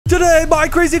Today, my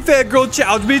crazy fangirl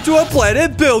challenged me to a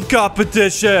planet build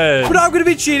competition. But I'm going to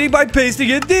be cheating by pasting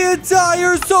in the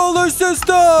entire solar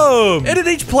system. And in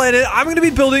each planet, I'm going to be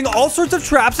building all sorts of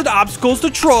traps and obstacles to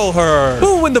troll her.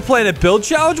 Who will win the planet build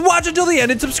challenge? Watch until the end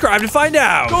and subscribe to find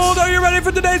out. Gold, are you ready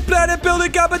for today's planet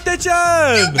building competition?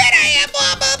 You bet I am,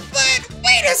 Llama, but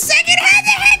wait a second. How the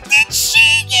heck did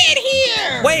she get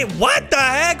here? Wait, what the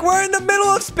heck? We're in the middle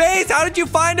of space. How did you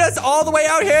find us all the way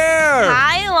out here?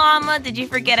 Hi, Llama. Did you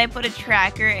forget I put a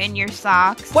tracker in your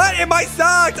socks? What? In my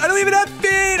socks? I don't even have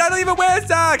feet. I don't even wear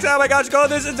socks. Oh my gosh, Gold,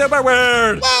 this is super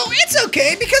weird. Well, it's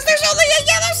okay because there's only a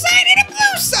yellow side and a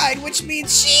blue side, which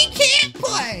means she can't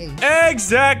play.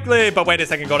 Exactly. But wait a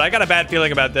second, Gold. I got a bad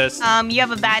feeling about this. You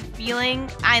have a bad feeling?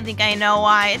 I think I know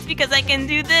why. It's because I can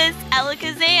do this.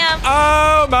 Alakazam.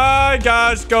 Oh my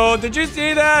gosh, Gold. Did you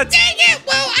see that? Dang it.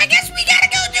 Well, I guess we gotta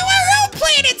go do our own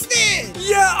planets then.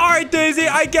 Yeah, all right, Daisy.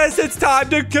 I guess it's time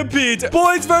to compete.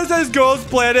 Boys versus girls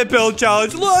planet build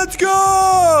challenge. Let's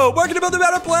go. We're going to build a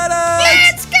better planet.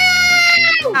 Let's go.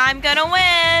 I'm gonna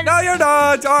win. No, you're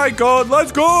not. All right, Gold.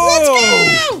 Let's go.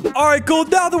 Let's go. All right,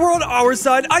 Gold. Now that we're on our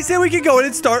side, I say we can go in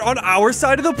and start on our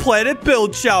side of the planet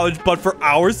build challenge. But for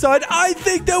our side, I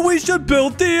think that we should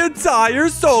build the entire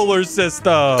solar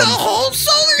system. The whole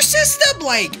solar system?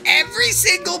 Like every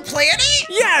single planet?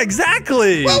 Yeah,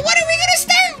 exactly. Well, what are we gonna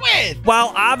start with?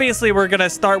 Well, obviously, we're going to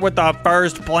start with the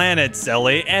first planet,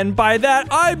 silly. And by that,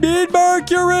 I mean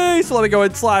Mercury. So let me go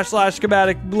in /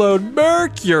 schematic load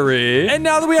Mercury. And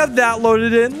now that we have that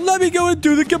loaded in, let me go and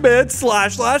do the command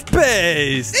 /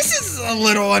 paste. This is a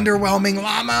little underwhelming,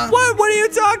 Llama. What? What are you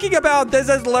talking about? This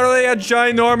is literally a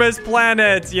ginormous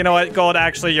planet. You know what, Gold?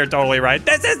 Actually, you're totally right.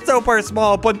 This is super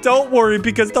small, but don't worry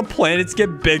because the planets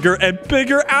get bigger and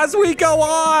bigger as we go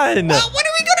on. Well, what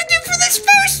are we gonna do for this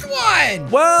first one?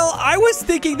 Well, I was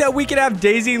thinking that we could have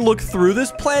Daisy look through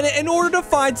this planet in order to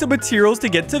find some materials to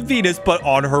get to Venus, but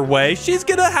on her way, she's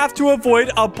gonna have to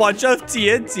avoid a bunch of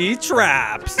TNT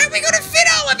traps. How are we gonna fit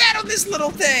all of that on this little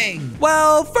thing?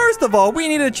 Well, first of all, we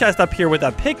need a chest up here with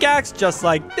a pickaxe just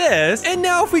like this. And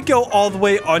now if we go all the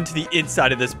way onto the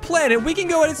inside of this planet, we can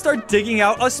go ahead and start digging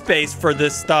out a space for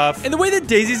this stuff. And the way that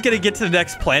Daisy's gonna get to the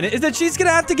next planet is that she's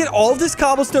gonna have to get all of this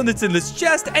cobblestone that's in this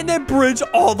chest and then bridge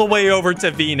all the way over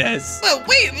to Venus. Well,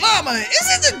 wait, Llama,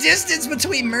 isn't the distance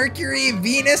between Mercury and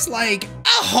Venus like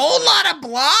a whole lot of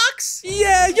blocks?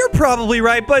 Yeah, you're probably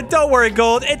right, but don't worry,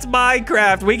 Gold. It's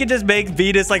Minecraft. We can just make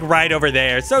Venus like right over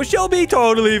there, so she'll be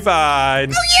totally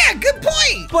fine. Oh yeah, good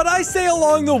point. But I say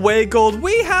along the way, Gold,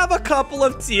 we have a couple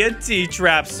of TNT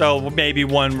traps, so maybe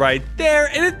one right there.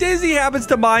 And if Daisy happens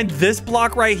to mine this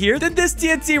block right here, then this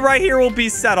TNT right here will be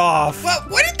set off. Well,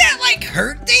 wouldn't that like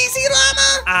hurt Daisy,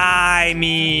 Llama? I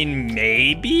mean,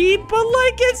 maybe, but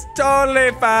like it's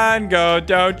totally fine, Gold.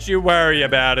 Don't you worry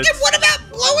about it. And what about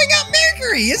blowing up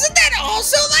Mercury? Isn't that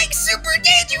also like super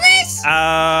dangerous?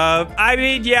 I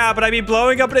mean, yeah, but I mean,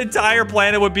 blowing up an entire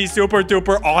planet would be super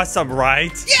duper awesome,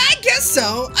 right? Yeah, I guess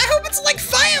so. I hope it's like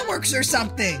fireworks or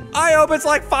something. I hope it's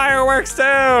like fireworks too.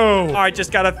 All right,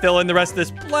 just gotta fill in the rest of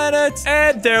this planet.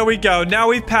 And there we go. Now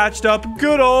we've patched up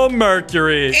good old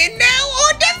Mercury. And now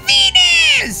on to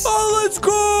Venus! Oh, let's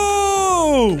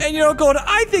go! And you know, Gold,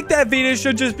 I think that Venus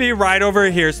should just be right over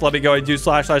here. So let me go and do /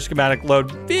 schematic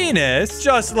load Venus,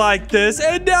 just like this.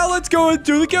 And now let's go and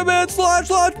do the command /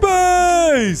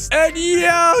 paste. And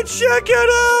yeah, check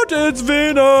it out. It's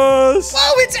Venus.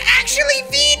 Whoa, it's actually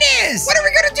Venus! What are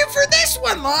we gonna do for this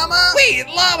one, Llama? Wait,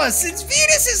 Llama, since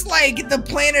Venus is like the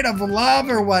planet of love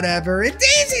or whatever, and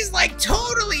Daisy's like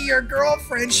totally your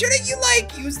girlfriend, shouldn't you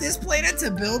like use this planet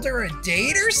to build her a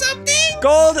date or something?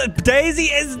 Gold, Daisy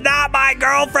is not my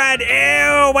girlfriend.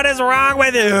 Ew, what is wrong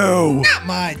with you? Not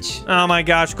much. Oh my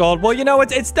gosh, Gold. Well, you know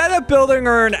what? Instead of building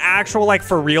her an actual, like,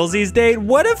 for realsies date,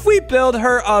 what if we build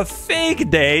her a fake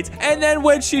date, and then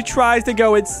when she tries to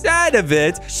go inside of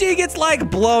it, she gets, like,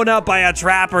 blown up by a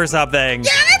trap or something?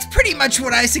 Yeah, that's pretty much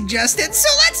what I suggested, so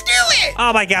let's do it!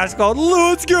 Oh my gosh, Gold.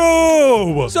 Let's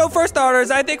go! So, for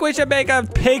starters, I think we should make a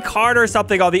pink heart or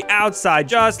something on the outside,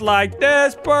 just like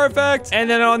this. Perfect. And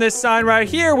then on this sign right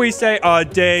here, we say a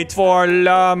date for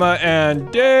Llama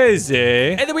and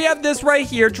Daisy. And then we have this right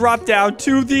here drop down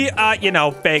to the, you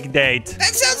know, fake date.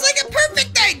 That sounds like a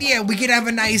perfect idea. We could have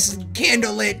a nice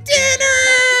candlelit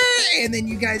dinner, and then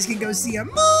you guys can go see a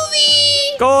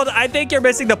movie. Gold, I think you're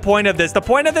missing the point of this. The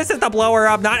point of this is to blow her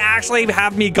up, not actually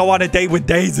have me go on a date with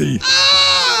Daisy.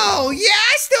 Oh, yeah,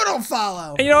 I still don't follow.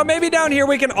 follow. And you know what? Maybe down here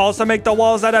we can also make the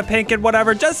walls out of pink and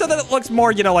whatever, just so that it looks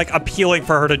more, you know, like appealing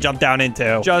for her to jump down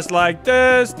into. Just like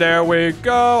this. There we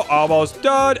go. Almost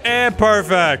done and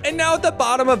perfect. And now at the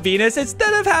bottom of Venus,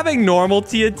 instead of having normal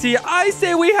TNT, I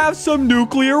say we have some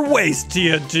nuclear waste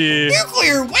TNT.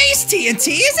 Nuclear waste TNT?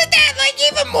 Isn't that like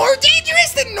even more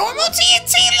dangerous than normal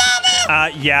TNT,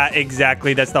 Llama? Yeah,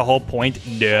 exactly. That's the whole point.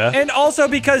 Duh. And also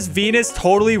because Venus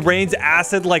totally rains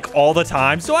acid like all the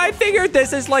time, so I figured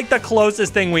this is like the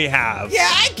closest thing we have. Yeah,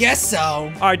 I guess so.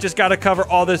 All right, just gotta cover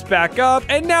all this back up,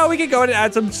 and now we can go ahead and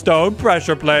add some stone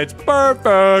pressure plates.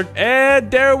 Perfect.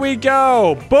 And there we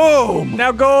go. Boom.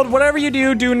 Now, Gold, whatever you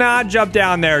do, do not jump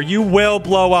down there. You will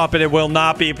blow up, and it will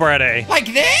not be pretty.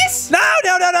 Like this? No.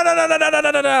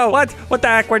 What the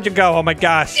heck? Where'd you go? Oh my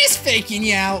gosh. Just faking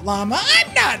you out, Llama.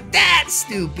 I'm not that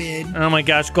stupid. Oh my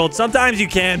gosh, Gold. Sometimes you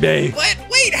can be. What?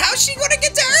 Wait, how's she gonna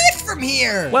get to Earth from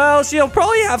here? Well, she'll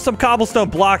probably have some cobblestone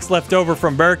blocks left over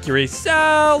from Mercury,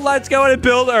 so let's go ahead and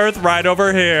build Earth right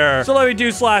over here. So let me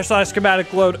do /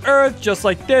 schematic load Earth just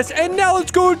like this, and now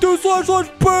let's go and do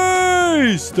 /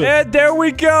 paste. And there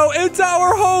we go. It's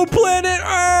our home planet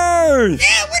Earth. Yeah,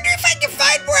 I wonder if I can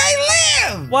find where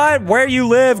I live. What? Where you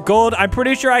live, Gold? I'm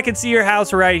pretty sure I can see your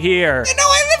house right here. No,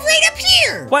 I live right up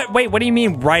here. What? Wait, what do you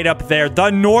mean right up there? The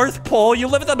North Pole? You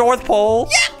live at the North Pole?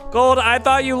 Yep. Gold, I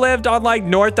thought you lived on like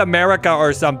North America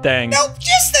or something. Nope,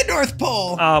 just the North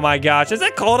Pole. Oh my gosh, is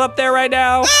it cold up there right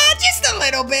now? Just a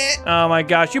little bit. Oh my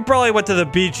gosh, you probably went to the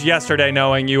beach yesterday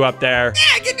knowing you up there.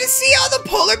 Yeah, I get to see all the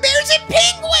polar bears and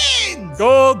penguins.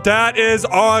 Gold, that is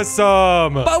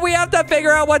awesome. But we have to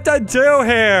figure out what to do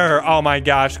here. Oh my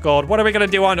gosh, Gold, what are we gonna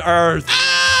do on Earth?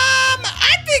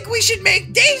 I think we should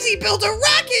make Daisy build a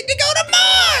rocket to go to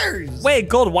Mars. Wait,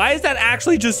 Gold, why is that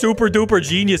actually just super duper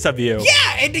genius of you?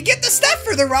 Yeah, and to get the stuff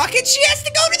for the rocket, she has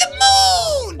to go to the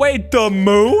moon. Wait, the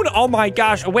moon? Oh my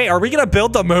gosh. Wait, are we gonna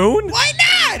build the moon? Why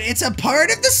not? It's a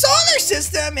part of the solar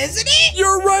system, isn't it?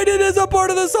 You're right, it is a part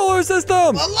of the solar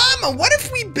system. Well, Llama, what if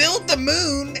we build the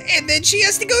moon and then she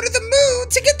has to go to the moon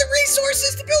to get the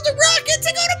resources to build a rocket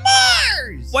to go to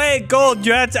Mars? Wait, Gold,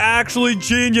 that's actually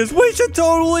genius. We should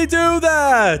totally do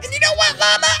that. And you know what,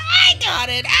 Llama? I got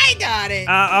it.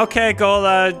 Okay, Gold.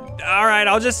 All right,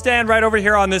 I'll just stand right over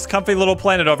here on this comfy little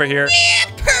planet over here. Yeah,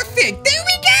 perfect. There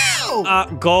we go.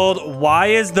 Gold, why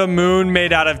is the moon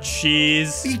made out of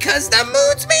cheese? Because the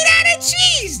moon's made out of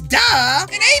cheese, duh.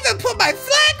 And I even put my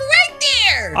flag right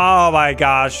there. Oh my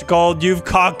gosh, Gold, you've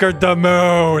conquered the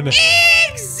moon.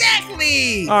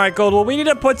 Exactly. All right, Gold, well, we need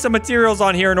to put some materials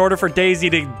on here in order for Daisy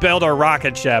to build a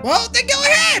rocket ship. Well, then go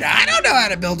ahead. I don't know how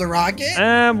to build a rocket.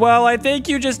 Well, I think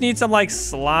you just need some, like,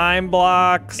 slime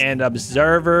blocks and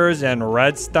observers and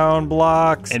redstone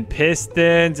blocks and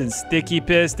pistons and sticky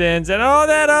pistons and all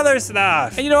that other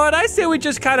stuff. And you know what? I say we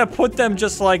just kind of put them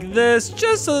just like this,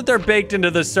 just so that they're baked into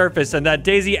the surface and that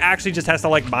Daisy actually just has to,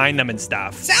 like, mine them and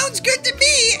stuff. Sounds good to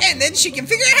me. And then she can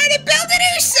figure out how to build it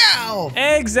herself.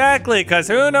 Exactly, because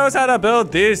who knows how to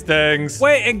build these things?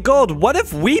 Wait, and Gold, what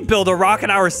if we build a rocket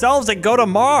ourselves and go to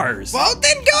Mars? Well,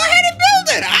 then go ahead and build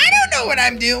it. I don't know what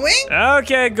I'm doing.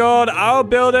 Okay, Gold, I'll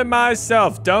build it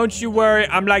myself. Don't you worry,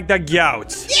 I'm like the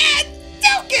goat. Yeah,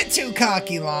 don't get too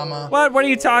cocky, Llama. What are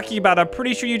you talking about? I'm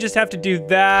pretty sure you just have to do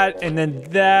that and then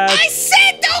that. I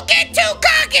said don't get too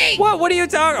cocky. What are you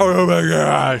talking? Oh my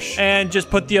gosh. And just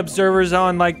put the observers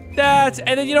on like that.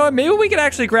 And then, you know what? Maybe we could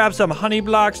actually grab some honey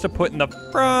blocks to put in the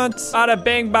front. Bada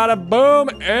bing, bada boom.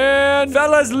 And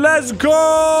fellas, let's go.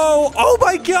 Oh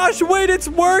my gosh, wait, it's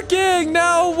working.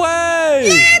 No way.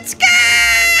 Let's go.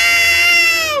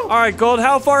 All right, Gold,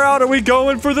 how far out are we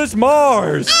going for this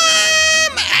Mars?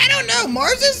 I don't know.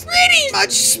 Mars is pretty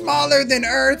much smaller than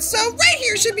Earth, so right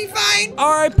here should be fine.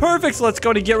 All right, perfect. So let's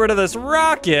go to get rid of this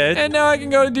rocket. And now I can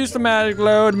go to do schematic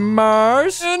load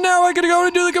Mars. And now I can go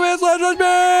to do the command /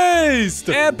 paste.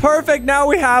 And perfect. Now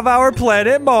we have our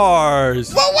planet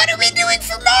Mars. Well, what are we doing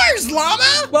for Mars,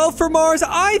 Llama? Well, for Mars,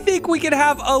 I think we could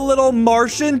have a little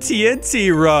Martian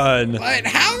TNT run. But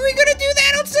how are we going to do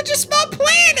that on such a small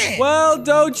planet? Well,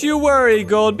 don't you worry,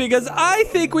 Gold, because I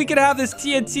think we could have this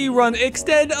TNT run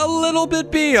extend a little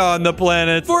bit beyond the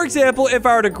planet. For example, if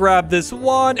I were to grab this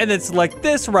one and then select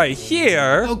this right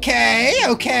here. Okay.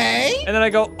 And then I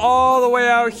go all the way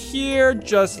out here,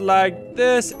 just like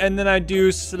this. And then I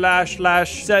do / set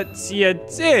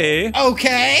TNT.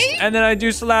 Okay. And then I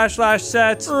do /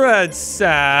 set red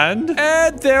sand.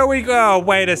 And there we go.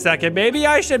 Wait a second. Maybe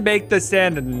I should make the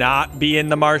sand not be in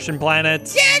the Martian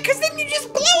planet. Yeah, because then you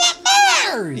just blow up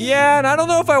Mars. Yeah, and I don't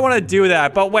know if I want to do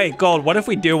that. But wait, Gold, what if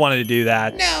we do want to do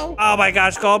that? No. Oh my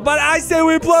gosh, Gold, but I say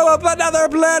we blow up another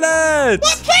planet.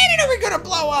 What planet are we going to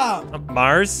blow up?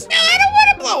 Mars? No, I don't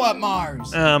want to blow up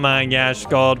Mars. Oh my gosh,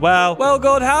 Gold. Well,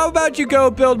 Gold, how about you go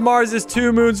build Mars's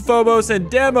 2 moons, Phobos and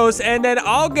Deimos, and then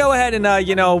I'll go ahead and,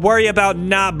 worry about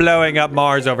not blowing up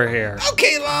Mars over here.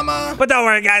 Okay, Llama. But don't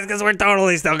worry, guys, because we're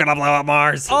totally still gonna blow up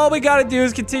Mars. All we gotta do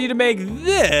is continue to make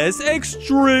this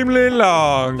extremely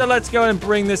long. So let's go and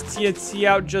bring this TNT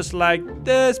out just like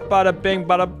this. Bada bing,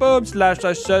 bada boom. Slash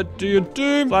set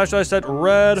TNT. Slash set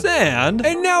red sand.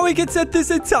 And now we can set this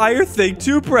entire thing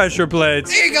to pressure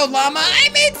plates. There you go, Llama. I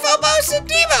made Phobos and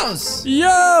Deimos.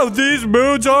 Yo, these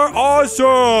moons are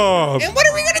awesome. And what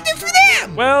are we gonna do for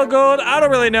them? Well, Gold, I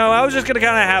don't really know. I was just gonna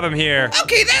kind of have them here.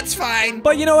 Okay, that's fine.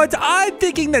 But you know what? I'm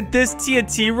thinking that this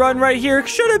TNT run right here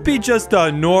shouldn't be just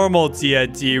a normal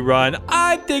TNT run.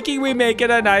 I'm thinking we make it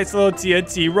a nice little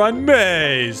TNT run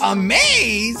maze. A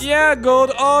maze? Yeah,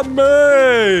 Gold, a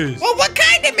maze. Well, what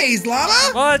kind of maze,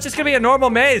 Llama? Well, it's just gonna be a normal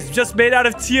maze, just made out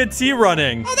of TNT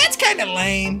running. Oh, that's kind of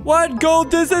lame. What,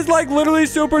 Gold? This is like literally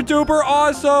super duper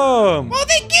awesome. Well,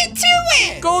 then get to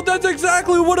it. Gold, that's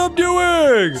exactly what I'm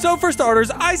doing. So for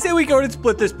starters, I say we go ahead and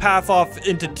split this path off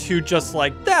into 2 just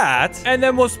like that. And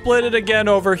then we'll split it again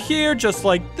over here just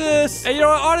like this. And you know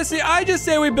what? Honestly, I just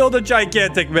say we build a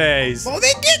gigantic maze. Well,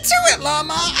 then get to it,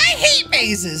 Llama. I hate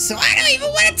mazes, so I don't even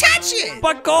want to touch it.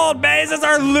 But Gold, mazes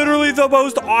are literally the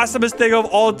most awesomest thing of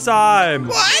all time.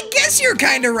 Well, I guess you're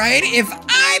kind of right if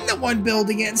I'm the one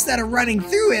building it instead of running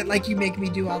through it like you make me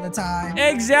do all the time.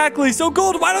 Exactly. So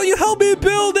Gold, why don't you help me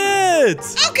build it?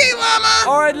 Okay, Llama.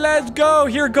 All right, let's go.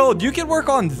 Here, Gold, you can work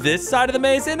on this side of the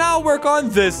maze and I'll work on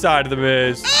this side of the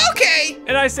maze. Okay.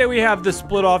 And I say we have this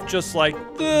split off just like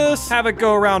this. Have it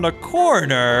go around a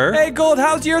corner. Hey, Gold,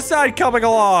 how's your side coming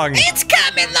along? It's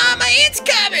coming, Llama. It's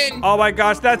coming. Oh my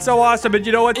gosh, that's so awesome. And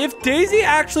you know what? If Daisy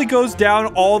actually goes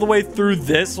down all the way through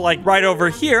this, like right over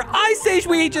here, I say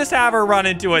we just have her run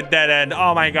into a dead end.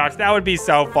 Oh my gosh, that would be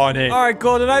so funny. All right,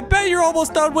 Golden, I bet you're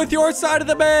almost done with your side of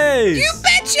the maze. You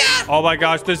betcha. Oh my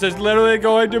gosh, this is literally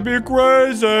going to be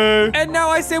crazy. And now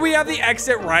I say we have the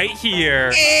exit right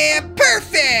here. And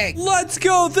perfect. Let's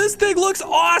go. This thing looks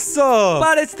awesome.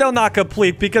 But it's still not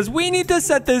complete because we need to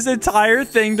set this entire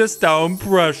thing to stone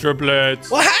pressure plates.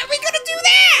 Well, how are we going to do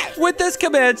that? With this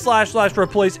command /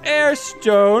 replace air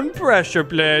stone pressure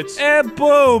plates. And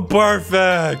boom,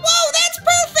 perfect. Whoa, that's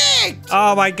perfect.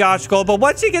 Oh my gosh, Gold. But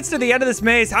once she gets to the end of this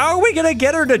maze, how are we going to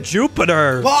get her to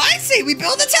Jupiter? Well, I say we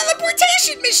build a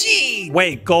teleportation machine.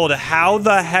 Wait, Gold, how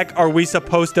the heck are we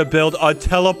supposed to build a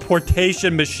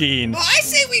teleportation machine? Well, I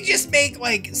say we just make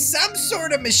like some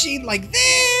sort of machine like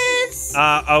this.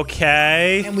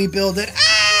 Okay. And we build it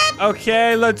up.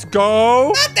 Okay, let's go.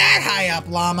 Not that high up,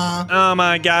 Llama. Oh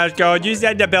my gosh, Gold, you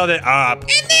said to build it up.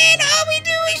 And then all we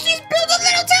do is just build a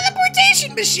little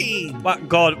teleportation machine. What,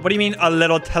 Gold, what do you mean a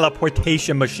little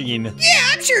teleportation machine? Yeah,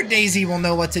 I'm sure Daisy will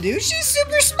know what to do. She's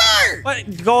super smart.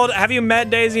 What, Gold, have you met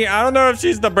Daisy? I don't know if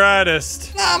she's the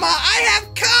brightest. Llama, I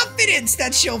have confidence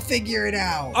that she'll figure it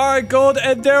out. All right, Gold,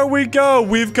 and there we go.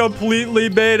 We've completely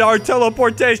made our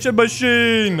teleportation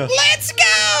machine. Let's go.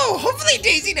 Hopefully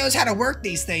Daisy knows how to work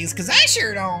these things, because I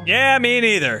sure don't. Yeah, me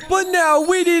neither. But now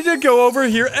we need to go over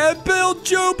here and build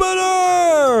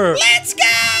Jupiter. Let's go.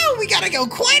 We gotta go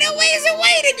quite a ways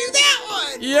away to do that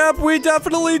one. Yep, we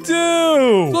definitely do.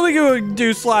 So let me go and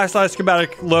do /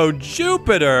 schematic load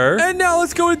Jupiter. And now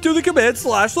let's go and do the command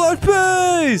 /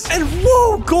 paste. And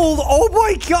whoa, Gold. Oh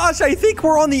my gosh, I think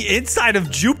we're on the inside of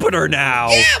Jupiter now.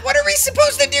 Yeah, what are we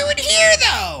supposed to do in here,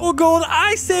 though? Well, Gold,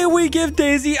 I say we give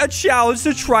Daisy a challenge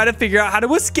to try to figure out how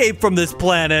to escape from this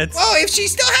planet. Oh, if she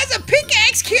still has a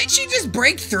pickaxe, can't she just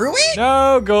break through it?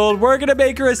 No, Gold, we're gonna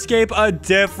make her escape a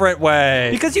different way.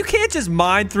 Because you can't just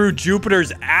mine through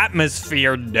Jupiter's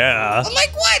atmosphere, duh.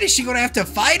 Like what? Is she gonna have to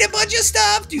fight a bunch of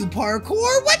stuff, do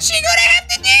parkour? What's she gonna have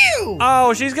to do?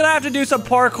 Oh, she's gonna have to do some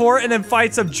parkour and then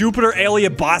fight some Jupiter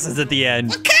alien bosses at the end.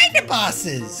 What kind of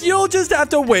bosses? You'll just have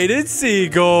to wait and see,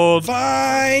 Gold.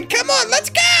 Fine. Come on, let's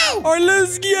go. All right,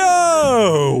 let's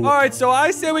go. All right, so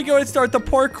I say we go and start the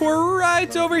parkour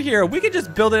right over here. We can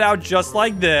just build it out just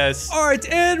like this. All right,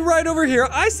 and right over here,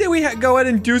 I say we go ahead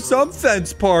and do some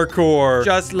fence parkour.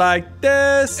 Just like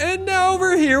this. And now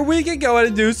over here, we can go ahead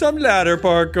and do some ladder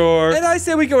parkour. And I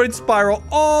say we go ahead and spiral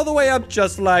all the way up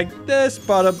just like this.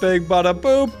 Bada bing, bada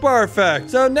boom. Perfect.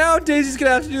 So now Daisy's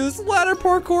gonna have to do this ladder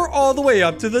parkour all the way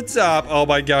up to the top. Oh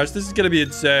my gosh, this is gonna be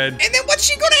insane. And then what's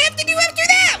she gonna have to do after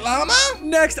that, Llama?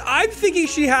 Next, I'm thinking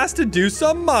she has to do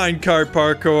some minecart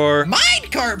parkour.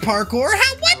 Minecart parkour?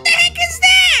 What the heck is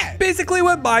that? basically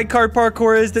what minecart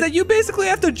parkour is that you basically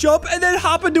have to jump and then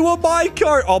hop into a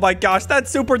minecart. Oh my gosh, that's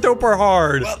super duper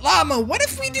hard. Well, Llama, what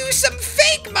if we do some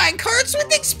fake minecarts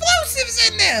with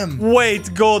explosives in them?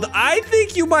 Wait, Gold, I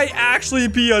think you might actually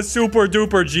be a super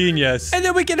duper genius. And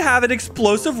then we can have an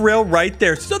explosive rail right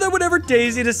there so that whenever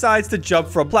Daisy decides to jump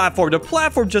from platform to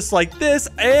platform just like this,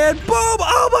 and boom,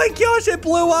 oh my gosh, it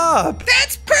blew up.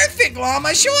 That's perfect,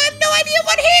 Llama. She'll have no idea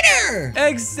what hit her.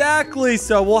 Exactly,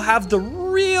 so we'll have the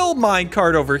real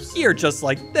minecart over here just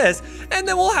like this, and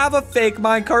then we'll have a fake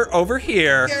minecart over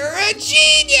here. You're a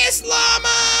genius, Llama.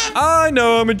 I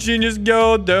know I'm a genius,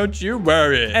 Gold, don't you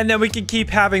worry. And then we can keep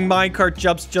having minecart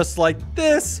jumps just like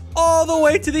this all the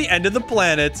way to the end of the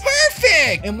planet.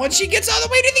 Perfect. And once she gets all the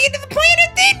way to the end of the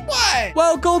planet, then what?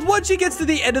 Well, Gold, once she gets to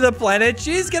the end of the planet,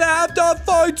 she's gonna have to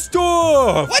fight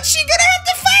stuff. What's she gonna have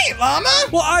to fight, Llama?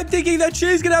 Well, I'm thinking that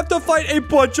she's gonna have to fight a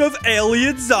bunch of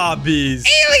alien zombies.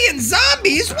 Alien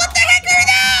zombies? What the heck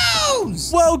are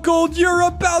those? Well, Gold, you're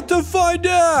about to find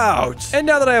out. And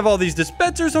now that I have all these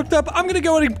dispensers hooked up, I'm gonna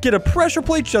go in and get a pressure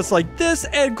plate just like this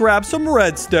and grab some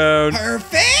redstone.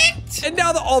 Perfect. And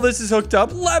now that all this is hooked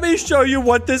up, let me show you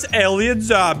what this alien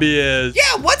zombie is.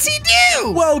 Yeah, what's he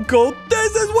do? Well, Gold,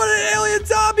 this is what an alien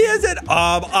zombie is. And Those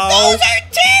are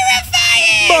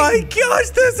terrifying. my gosh,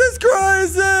 this is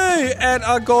crazy. And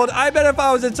Gold, I bet if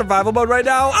I was in survival mode right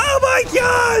now, oh my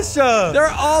gosh,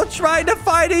 they're all trying to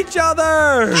fight each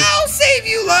other. I'll save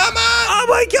you, Llama. Oh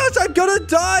my gosh, I'm gonna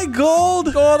die,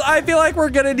 Gold. Gold, I feel like we're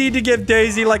gonna need to give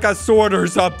Daisy like a sword or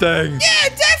something. Yeah,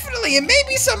 definitely. And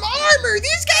maybe some armor.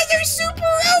 These guys are super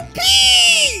OP.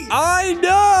 I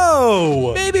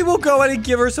know. Maybe we'll go ahead and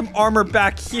give her some armor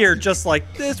back here, just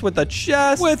like this, with a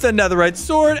chest, with a netherite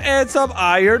sword, and some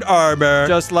iron armor.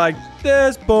 Just like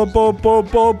this, boom, boom, boom,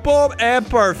 boom, boom, and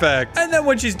perfect. And then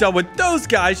when she's done with those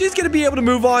guys, she's gonna be able to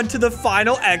move on to the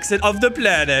final exit of the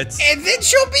planet. And then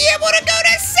she'll be able to go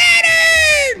to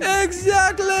Saturn.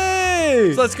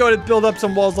 Exactly. So let's go ahead and build up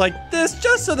some walls like this,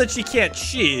 just so that she can't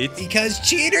cheat. Because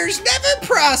cheaters never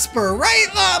prosper, right,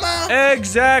 Llama?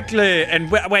 Exactly.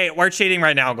 And wait, we're cheating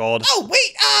right now, Gold. Oh,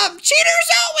 wait, cheaters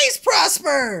always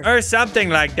prosper. Or something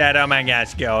like that. Oh my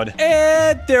gosh, Gold.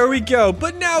 And there we go.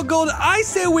 But now, Gold, I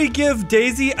say we give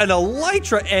Daisy an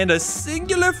elytra and a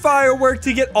singular firework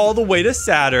to get all the way to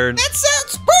Saturn. That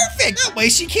sounds perfect. That way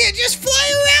she can't just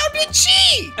fly around and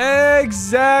cheat.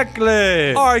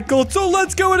 Exactly. All right, Gold, so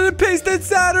let's go ahead and paste in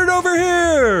Saturn over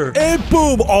here. And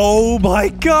boom. Oh my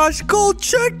gosh, Gold,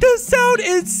 check this out.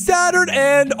 It's Saturn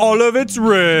and all of its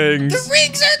rings. The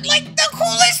rings are like the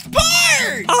coolest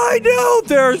part. I know,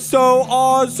 they're so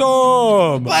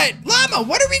awesome. But, Llama,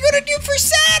 what are we going to do for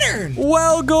Saturn?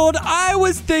 Well, Gold, I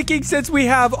was thinking since we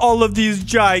have all of these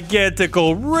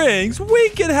gigantical rings, we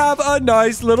could have a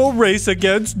nice little race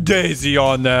against Daisy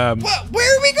on them. Well,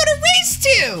 where are we going to race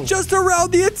to? Just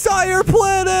around the entire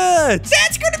planet.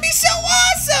 That's going to be so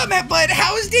awesome. But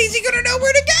how is Daisy going to know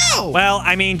where to go? Well,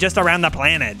 I mean, just around the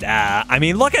planet. I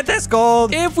mean, look at this,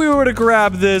 Gold. If we were to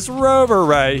grab this rover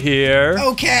right here.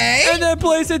 Okay. And then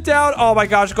place it down. Oh my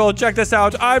gosh, Gold, check this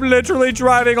out. I'm literally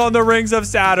driving on the rings of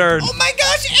Saturn. Oh my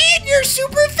gosh, and you're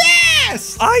super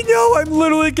fast. I know, I'm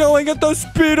literally going at the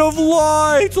speed of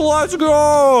light. Let's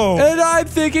go. And I'm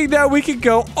thinking that we can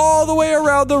go all the way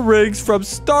around the rings from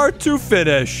start to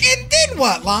finish. And then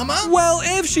what, Llama? Well,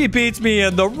 if she beats me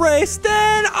in the race,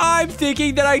 then I'm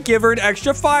thinking that I give her an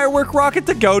extra firework rocket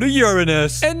to go to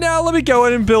Uranus. And now let me go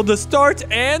ahead and build the start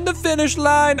and the finish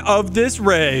line of this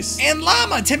race. And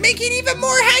Llama, to make it even more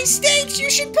high stakes, you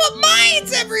should put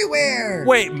mines everywhere.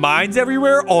 Wait, mines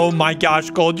everywhere? Oh my gosh,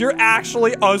 Gold, you're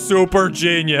actually a super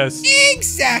genius.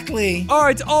 Exactly. All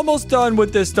right, almost done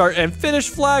with this start and finish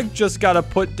flag. Just gotta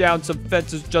put down some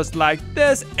fences just like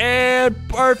this, and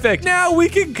perfect. Now we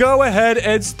can go ahead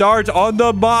and start on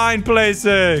the mine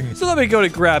placing. So let me go to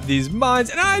grab these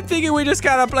mines, and I'm thinking we just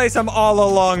gotta place them all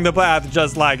along the path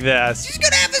just like this. She's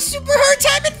gonna have a super hard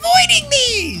time avoiding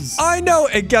these. I know,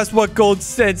 and guess what, Gold?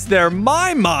 Since they're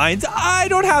my mines, I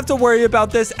don't have to worry about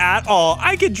this at all.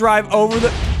 I can drive over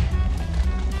the...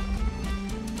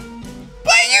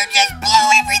 But you just blew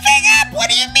everything up. What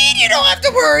do you mean you don't have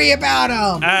to worry about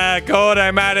them? Gold,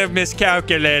 I might have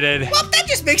miscalculated. Well, that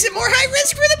just makes it more high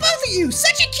risk for the both of you.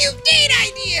 Such a cute date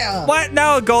idea. What?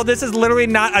 No, Gold, this is literally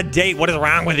not a date. What is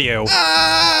wrong with you?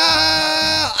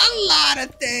 A lot of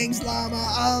things, Llama.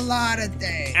 A lot of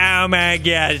things. Oh my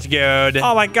gosh, Gold.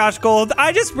 Oh my gosh, Gold.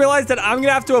 I just realized that I'm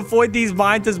gonna have to avoid these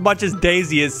mines as much as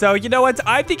Daisy is. So, you know what?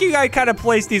 I think you gotta kind of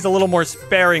place these a little more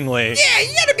sparingly. Yeah,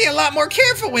 you gotta be a lot more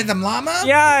careful with them, Llama.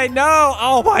 Yeah, I know.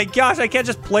 Oh my gosh, I can't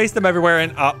just place them everywhere.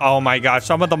 And oh my gosh,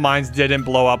 some of the mines didn't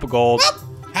blow up, Gold.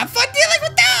 Well, have fun dealing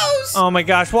with those. works. Oh my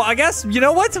gosh. Well, I guess, you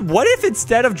know what? What if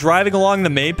instead of driving along the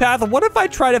main path, what if I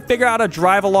try to figure out how to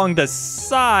drive along the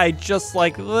side just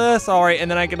like this? All right, and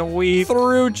then I can weave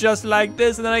through just like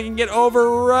this, and then I can get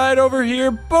over right over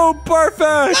here. Boom, perfect.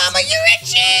 Llama, you're a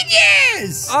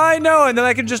genius. I know, and then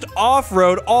I can just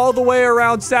off-road all the way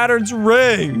around Saturn's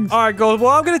rings. All right, Gold.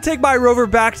 Well, I'm going to take my rover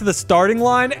back to the starting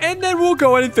line, and then we'll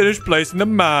go in and finish placing the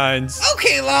mines.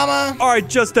 Okay, Llama. All right,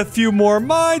 just a few more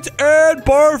mines, and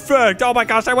perfect. Oh my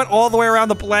gosh, I went all the way around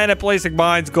the planet placing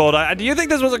mines, Gold. Do you think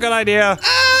this was a good idea?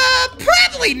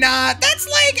 Probably not. That's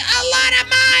like a lot of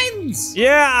mines.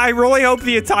 Yeah, I really hope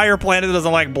the entire planet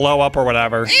doesn't, like, blow up or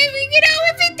whatever. You know,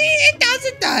 if it does,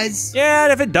 it does. Yeah,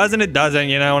 and if it doesn't, it doesn't.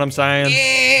 You know what I'm saying?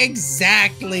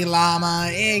 Exactly, Llama.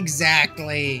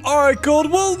 Exactly. All right,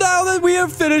 Gold. Well, now that we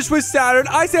have finished with Saturn,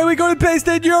 I say we go to paste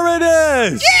in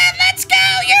Uranus. Yeah, let's go,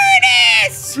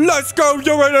 Uranus. Let's go,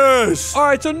 Uranus! All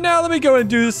right, so now let me go and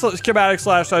do this schematic /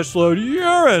 load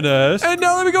Uranus. And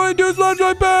now let me go and do slash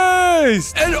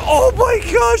base. And oh my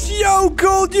gosh, yo,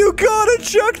 Gold, you gotta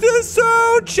check this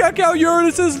out. Check out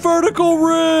Uranus's vertical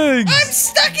rings. I'm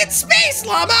stuck in space,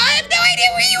 Llama. I have no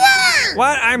idea where you are.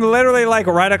 What? I'm literally like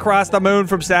right across the moon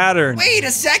from Saturn. Wait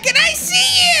a second, I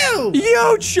see you.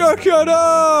 Yo, check it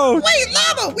out. Wait,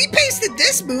 Llama, we pasted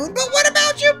this moon, but what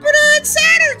about Jupiter and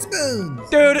Saturn's moons?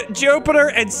 Dude, Jupiter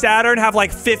and Saturn have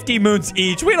like 50 moons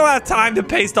each. We don't have time to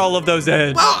paste all of those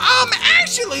in. Well,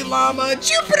 actually, Llama,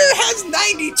 Jupiter has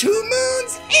 92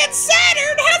 moons and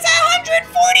Saturn has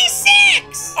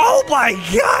 146. Oh my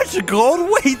gosh, Gold.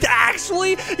 Wait,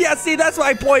 actually? Yeah, see, that's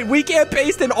my point. We can't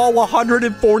paste in all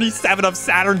 147 of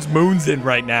Saturn's moons in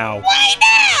right now. Why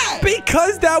not?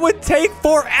 Because that would take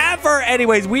forever.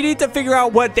 Anyways, we need to figure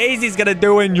out what Daisy's gonna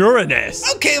do in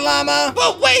Uranus. Okay, Llama.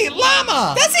 But wait,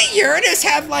 Llama, doesn't Uranus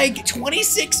have like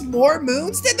 26 more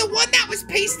moons than the one that was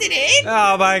pasted in?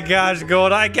 Oh my gosh,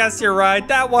 Gold, I guess you're right.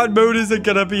 That one moon isn't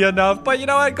gonna be enough. But you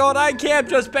know what, Gold? I can't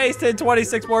just paste in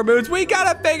 26 more moons. We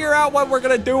gotta figure out what we're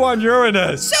gonna do on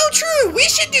Uranus. So true. We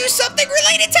should do something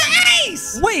related to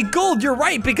ice. Wait, Gold, you're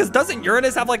right. Because doesn't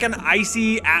Uranus have like an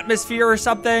icy atmosphere or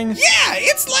something? Yeah,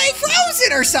 it's like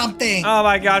frozen or something. Oh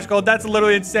my gosh, Gold, that's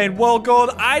literally insane. Well,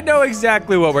 Gold, I know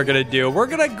exactly what we're gonna do. We're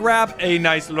gonna grab a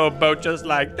nice little boat just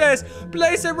like this,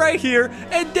 place it right here,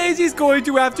 and Daisy's going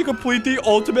to have to complete the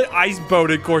ultimate ice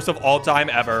boating course of all time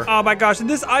ever. Oh my gosh, in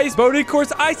this ice boating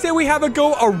course, I say we have it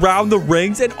go around the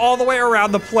rings and all the way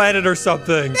around the planet or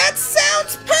something. That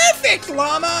sounds perfect,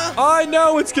 Llama. I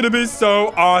know, it's gonna be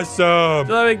so awesome.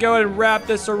 So let me go and wrap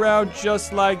this around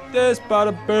just like this.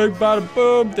 Bada bing, bada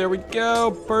boom. There we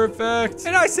go. Perfect.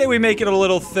 And I say we make it a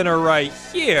little thinner right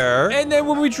here. And then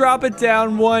when we drop it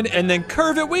down one and then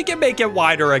curve it, we can make it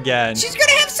wider again. She's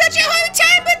gonna have such a hard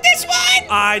time with this one.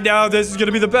 I know, this is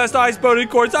gonna be the best ice boating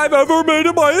course I've ever made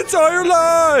in my entire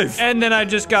life. And then I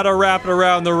just gotta wrap it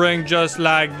around the ring just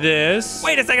like this.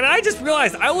 Wait a second, I just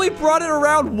realized I only brought it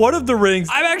around one of the rings.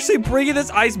 I'm actually bringing this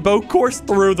ice boat course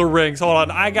through the rings. Hold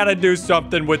on, I gotta do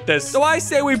something with this. So I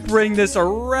say we bring this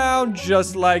around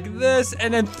just like this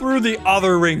and then through the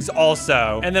other rings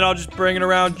also. And then I'll just bring it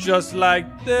around just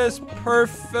like this.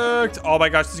 Perfect. Oh my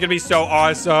gosh, this is gonna be so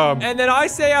awesome. And then I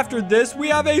say after this, we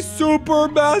have a super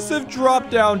massive drop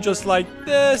down just like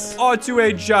this onto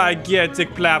a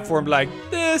gigantic platform like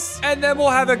this. And then we'll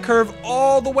have it curve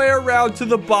all the way around to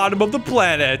the bottom of the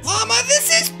planet. Llama,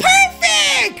 this is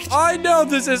perfect. I know,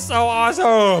 this is so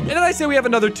awesome. And then I say we have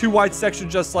another 2 wide section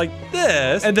just like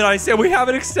this. And then I say we have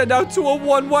it extend out to a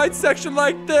 1 wide section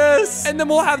like this. And then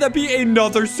we'll have that be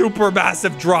another super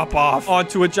massive drop off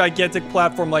onto a gigantic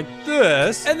platform like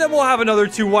this. And then we'll have another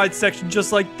 2 wide section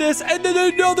just like this. And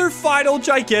then another final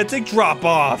gigantic drop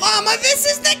off. Llama, this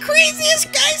is the craziest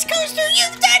ice coaster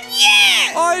you've done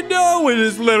yet. I know, it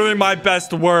is literally my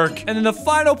best work. And then the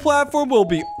final platform will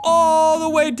be all the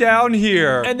way down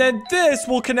here. And then this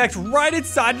will connect right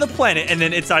inside of the planet. And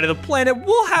then inside of the planet,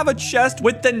 we'll have a chest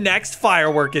with the next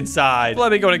firework inside.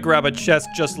 Let me go and grab a chest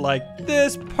just like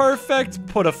this. Perfect.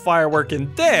 Put a firework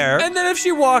in there. And then if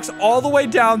she walks all the way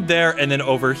down there and then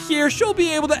over here, she'll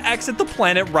be able to exit the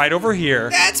planet right over here.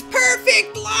 That's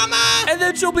perfect, Llama. And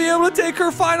then she'll be able to take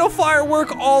her final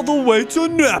firework all the way to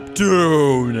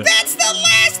Neptune. That's the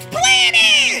last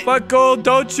planet. But Gold,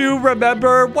 don't you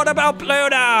remember? What about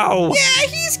Pluto? Yeah,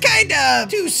 he's kind of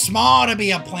too small to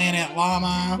be a planet,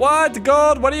 Llama. What,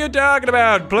 Gold? What are you talking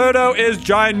about? Pluto is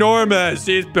ginormous.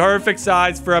 He's perfect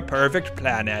size for a perfect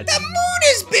planet. The moon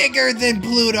is bigger than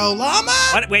Pluto, Llama.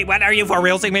 What? Wait, what? Are you for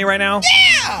realsing me right now?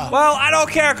 Yeah. Well, I don't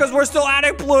care because we're still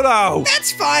adding Pluto.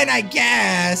 That's fine, I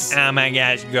guess. Oh my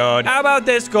gosh, Gold. How about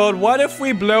this, Gold? What if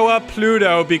we blow up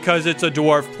Pluto because it's a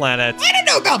dwarf planet? I don't know.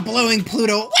 know about blowing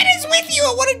Pluto. What is with you?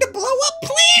 I wanted to blow up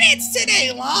planets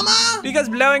today, Llama. Because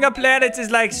blowing up planets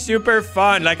is like super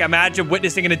fun. Like imagine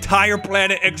witnessing an entire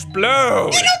planet explode.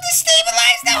 It'll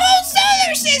destabilize the whole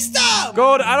solar system.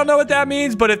 Gold, I don't know what that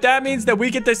means, but if that means that we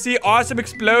get to see awesome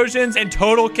explosions and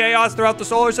total chaos throughout the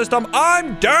solar system,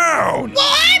 I'm down.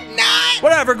 Well, I'm not.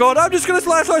 Whatever, Gold. I'm just gonna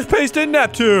 / paste in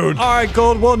Neptune. All right,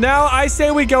 Gold. Well, now I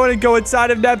say we go in and go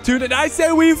inside of Neptune, and I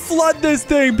say we flood this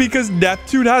thing because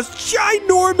Neptune has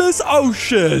ginormous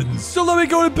oceans. So let me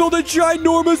go and build a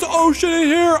ginormous ocean in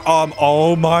here.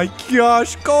 Oh my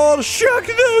gosh, Gold, check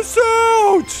this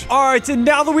out. All right, and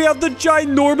now that we have the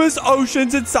ginormous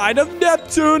oceans inside of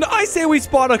Neptune, I say we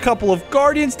spawn a couple of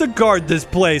guardians to guard this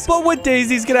place. But what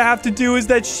Daisy's gonna have to do is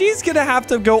that she's gonna have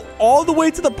to go all the way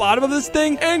to the bottom of this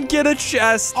thing and get a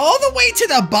chest. All the way to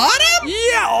the bottom?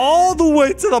 Yeah, all the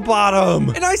way to the bottom.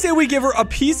 And I say we give her a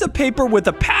piece of paper with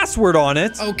a password on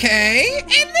it. Okay,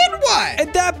 and then what?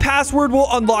 And that password will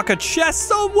unlock a chest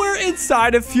somewhere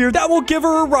inside of here that will give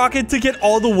her a rocket to get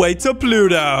all the way to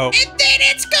Pluto. And then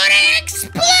it's gonna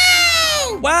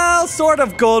explode! Well, sort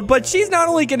of, Gold, but she's not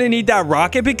only gonna need that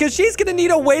rocket because she's gonna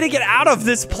need a way to get out of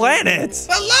this planet.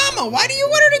 But Llama, why do you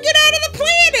want her to get out of the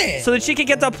planet? So that she can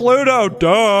get to Pluto,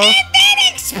 duh. And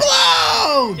then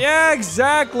explode! Yeah,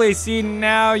 exactly. See,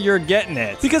 now you're getting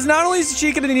it. Because not only is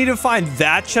she going to need to find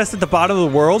that chest at the bottom of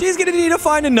the world, she's going to need to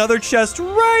find another chest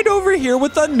right over here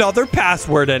with another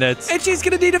password in it. And she's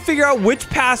going to need to figure out which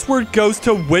password goes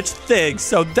to which thing.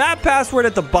 So that password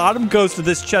at the bottom goes to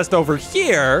this chest over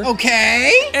here.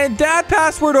 Okay. And that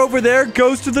password over there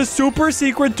goes to the super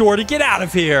secret door to get out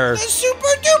of here. The super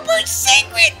duper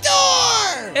secret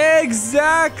door!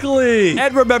 Exactly.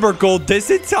 And remember, Gold, this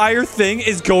entire thing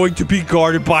is going to be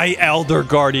guarded by Elder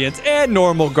Guardians and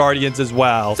normal Guardians as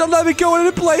well. So let me go in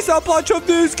and place a bunch of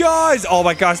these guys. Oh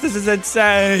my gosh, this is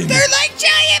insane. They're like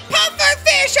giant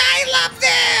pufferfish. I love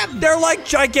them. They're like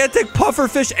gigantic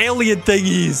pufferfish alien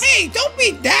thingies. Hey, don't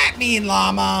be that mean,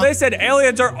 Llama. Listen,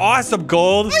 aliens are awesome,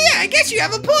 Gold. Oh yeah, I guess you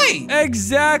have a point.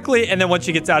 Exactly. And then once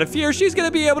she gets out of here, she's going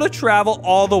to be able to travel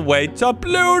all the way to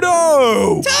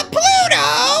Pluto. To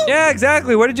Pluto? Yeah,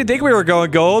 exactly. Where did you think we were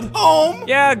going, Gold? Home.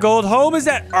 Yeah, Gold. Home is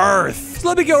at Earth. So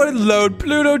let me go and load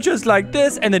Pluto just like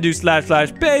this and then do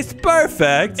 / paste.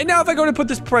 Perfect. And now if I go to put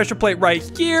this pressure plate right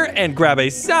here and grab a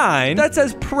sign that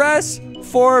says press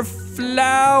for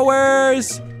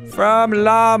flowers from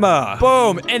Llama.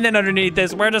 Boom. And then underneath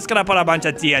this, we're just gonna put a bunch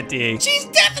of TNT. She's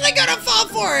definitely gonna fall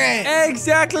for it.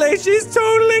 Exactly. She's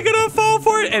totally gonna fall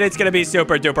for it. And it's gonna be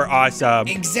super duper awesome.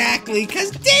 Exactly,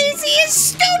 because Daisy is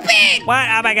stupid. What?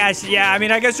 Oh my gosh. Yeah, I mean,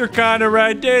 I guess you're kind of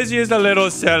right. Daisy is a little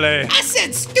silly. I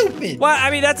said stupid. What? I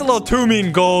mean, that's a little too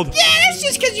mean, Gold. Yeah, that's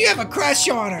just because you have a crush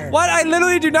on her. What? I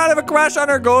literally do not have a crush on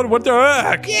her, Gold. What the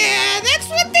heck? Yeah, that's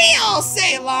what they all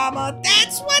say, Llama.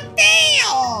 That's what they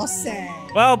all say.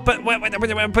 Well, but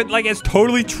like, it's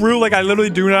totally true. Like, I literally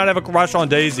do not have a crush on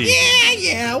Daisy.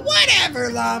 Yeah,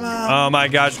 whatever, Llama. Oh my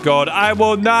gosh, Gold. I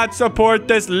will not support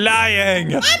this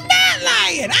lying. I'm not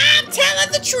lying. I'm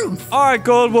telling the truth. All right,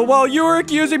 Gold. Well, while you were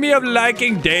accusing me of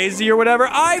liking Daisy or whatever,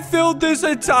 I filled this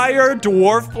entire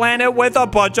dwarf planet with a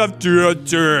bunch of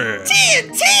TNT.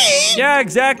 TNT? Yeah,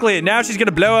 exactly. Now she's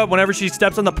gonna blow up whenever she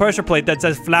steps on the pressure plate that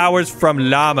says flowers from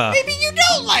Llama. Maybe you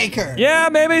don't like her. Yeah,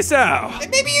 maybe so. And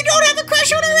maybe you don't have a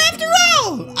crush on her after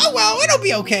all. Oh, well, it'll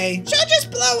be okay. She'll just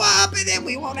blow up, and then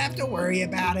we won't have to worry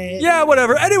about it. Yeah,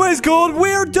 whatever. Anyways, Gold,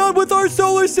 we are done with our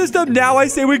solar system. Now I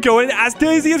say we go and ask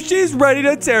Daisy if she's ready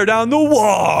to tear down the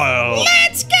wall.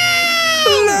 Let's go!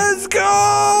 Let's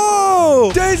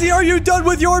go! Daisy, are you done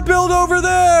with your build over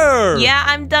there? Yeah,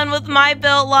 I'm done with my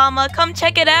build, Llama. Come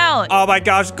check it out. Oh my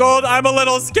gosh, Gold, I'm a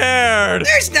little scared.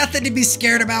 There's nothing to be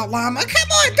scared about, Llama. Come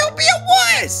on, don't be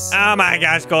a wuss. Oh my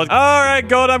gosh, Gold. All right,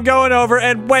 Gold, I'm going over.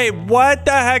 And wait, what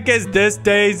the heck is this,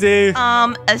 Daisy?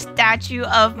 A statue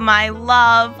of my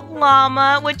love,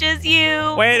 Llama, which is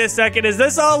you. Wait a second, is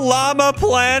this a llama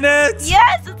planet?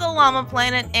 Yes, it's a llama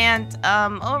planet, and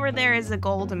over there is a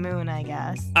golden moon, I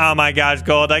guess. Oh my gosh,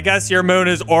 Gold, I guess your moon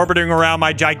is orbiting around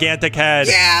my gigantic head.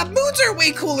 Yeah, moons are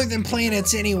way cooler than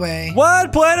planets anyway.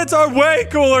 What? Planets are way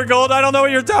cooler, Gold. I don't know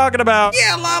what you're talking about.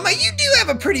 Yeah, Llama, you do have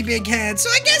a pretty big head, so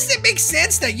I guess it makes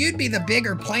sense that you'd be the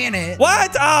bigger planet.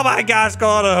 What? Oh my gosh,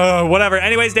 Gold. Whatever.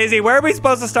 Anyways, Daisy, where are we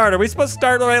supposed to start? Are we supposed to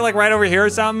start right over here or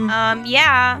something?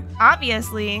 Yeah,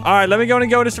 obviously. All right, let me go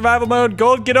into survival mode.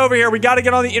 Gold, get over here. We got to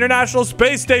get on the International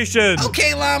Space Station.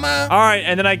 Okay, Llama. All right,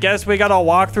 and then I guess we got to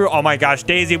walk through. Oh my gosh,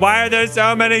 Daisy, why are there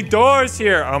so many doors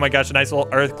here? Oh my gosh, a nice little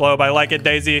Earth globe. I like it,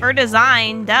 Daisy. For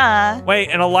design, duh. Wait,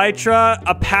 an elytra,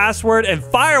 a password, and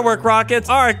firework rockets.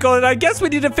 All right, Gold, I guess we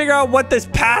need to figure out what this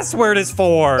password is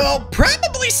for. Well,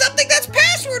 probably something that's powerful.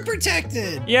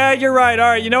 protected. Yeah, you're right. All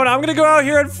right, you know what? I'm gonna go out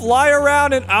here and fly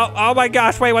around and oh my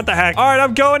gosh, wait, what the heck? All right,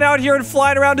 I'm going out here and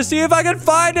flying around to see if I can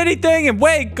find anything. And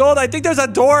wait, Gold, I think there's a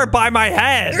door by my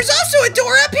head. There's also a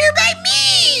door up here by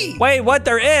me. Wait, what?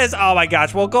 There is? Oh my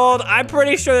gosh. Well, Gold, I'm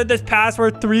pretty sure that this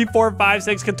password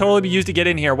 3456 can totally be used to get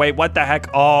in here. Wait, what the heck?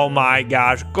 Oh my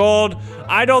gosh. Gold,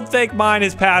 I don't think mine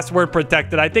is password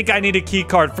protected. I think I need a key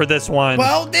card for this one.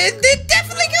 Well, it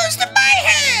definitely goes to my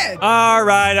head. All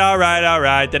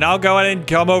right. Then I'll go ahead and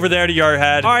come over there to your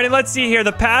head. All right, and let's see here.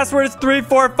 The password is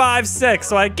 3456.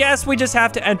 So I guess we just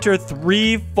have to enter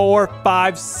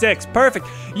 3456. Perfect.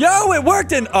 Yo, it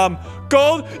worked. And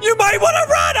Gold, you might want to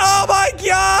run. Oh my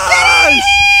gosh!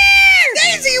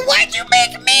 Daisy, why'd you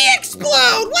make me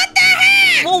explode? What the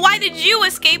heck? Well, why did you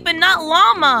escape and not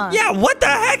Llama? Yeah, what the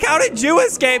heck? How did you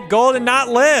escape, Gold, and not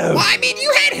live? Well, I mean,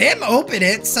 you had him open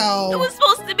it, It so... was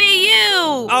supposed to be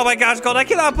you. Oh my gosh, Gold, I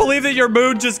cannot believe that your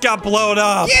moon just got blown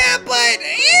up. Yeah, but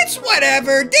it's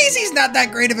whatever. Daisy's not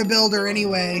that great of a builder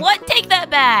anyway. What? Take that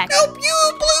back. Nope,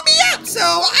 you blew me up, so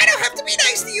I don't have to be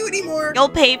nice to you anymore. You'll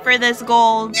pay for this,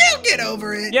 Gold. You'll get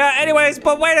over it. Yeah, anyways,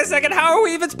 but wait a second. How are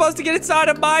we even supposed to get inside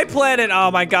of my planet?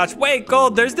 Oh my gosh. Wait,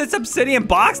 Gold, there's this obsidian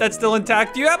box that's still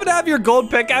intact. Do you happen to have your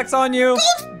gold pickaxe on you?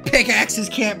 Gold pickaxes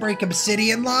can't break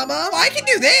obsidian, Llama. Well, I can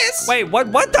do this. Wait,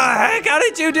 what the heck? How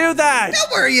did you do that?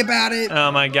 Don't worry about it.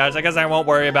 Oh my gosh, I guess I won't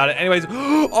worry about it. Anyways,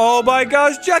 oh my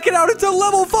gosh, check it out. It's a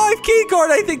level 5 key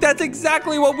card. I think that's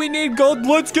exactly what we need, Gold.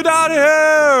 Let's get out of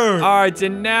here. All right,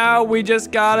 and now we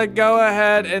just gotta go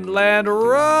ahead and land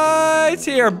right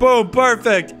here. Boom,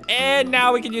 perfect. And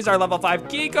now we can use our level 5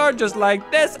 key card just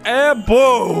like this, and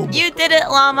boom. You did it,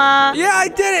 Llama. Yeah, I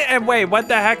did it. And wait, what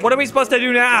the heck? What are we supposed to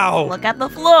do now? Look at the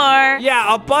floor.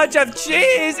 Yeah, a bunch of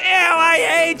cheese. Ew, I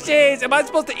hate cheese. Am I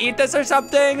supposed to eat this or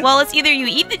something? Well, it's either you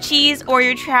eat the cheese or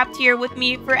you're trapped here with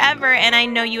me forever, and I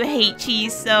know you hate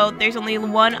cheese, so there's only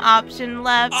one option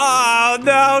left. Oh,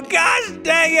 no. Gosh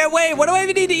dang it. Wait, what do I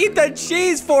even need to eat the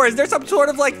cheese for? Is there some sort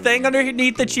of, like, thing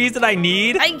underneath the cheese that I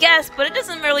need? I guess, but it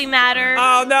doesn't really matter.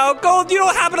 Oh, no. Gold, you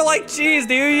don't happen to like cheese,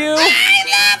 do you?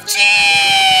 I love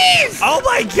cheese! Oh,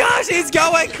 my gosh. He's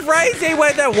going crazy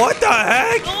with it. What the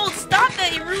heck? Gold, stop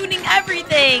that. You're ruining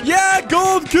everything. Yeah,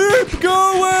 Gold, keep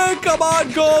going. Come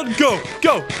on, Gold. Go.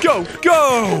 Don't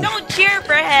cheer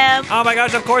for him. Oh my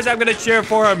gosh, of course I'm gonna cheer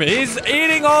for him. He's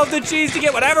eating all of the cheese to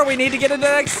get whatever we need to get into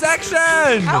the next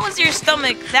section. How is your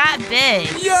stomach that big?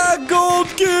 Yeah, Gold,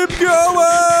 keep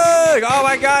going. Oh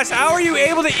my gosh, how are you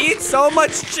able to eat so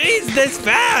much cheese this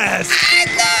fast? I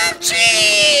love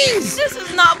cheese! This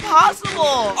is not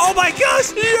possible. Oh my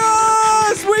gosh,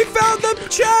 yes! We found the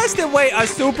chest. And wait, a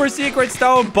super secret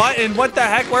stone button. What the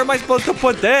heck? Where am I supposed to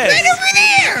put this? Right over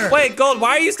there! Wait, Gold,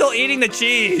 why are you still eating the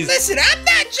cheese? Listen, I'm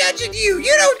not judging you.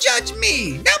 You don't judge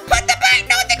me. Now put the button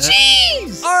on the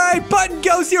cheese! All right, button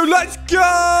goes here. Let's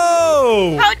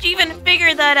go! How'd you even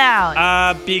figure that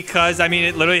out? Because, I mean,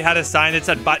 it literally had a sign that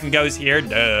said button goes here.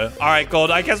 Duh. All right,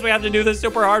 Gold, I guess we have to do the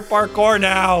super hard parkour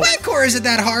now. Parkour isn't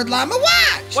that hard, Llama.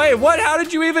 Watch! Wait, what? How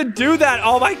did you even do that?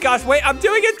 Oh my gosh, wait, I'm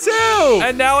doing it too!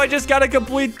 And now I just gotta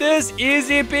complete this.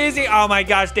 Easy peasy. Oh my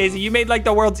gosh, Daisy, you made like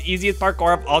the world's easiest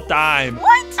parkour of all time.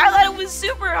 What? I thought it was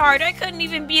super hard. I couldn't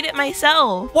even beat it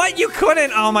myself. What? You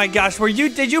couldn't? Oh my gosh,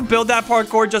 did you build that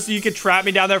parkour just so you could trap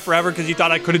me down there forever because you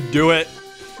thought I couldn't do it?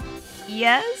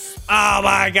 Yes? Oh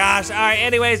my gosh. All right,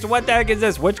 anyways, what the heck is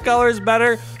this? Which color is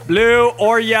better? Blue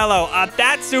or yellow?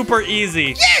 That's super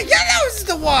easy. Yeah, yellow's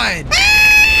the one.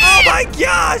 Oh my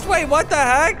gosh! Wait, what the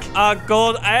heck?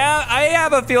 Gold, I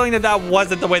have a feeling that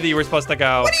wasn't the way that you were supposed to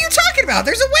go. What are you talking about?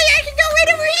 There's a way I can go right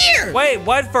over here. Wait,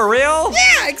 what? For real?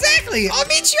 Yeah, exactly. I'll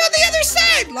meet you on the other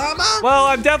side, Llama. Well,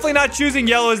 I'm definitely not choosing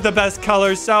yellow as the best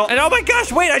color, so... And oh my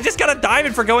gosh, wait, I just got a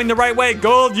diamond for going the right way.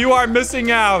 Gold, you are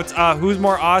missing out. Who's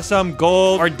more awesome,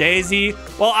 Gold or Daisy?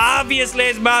 Well, obviously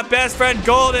it's my best friend,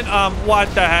 Gold, and,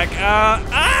 what the heck?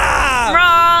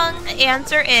 Wrong. The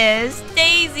answer is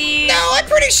Daisy. No, I'm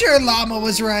pretty sure Llama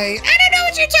was right. I don't know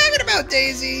what you're talking about,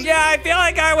 Daisy. Yeah, I feel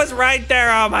like I was right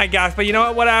there. Oh my gosh, but you know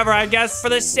what? Whatever. I guess for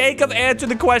the sake of answering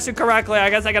the question correctly, I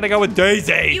guess I gotta go with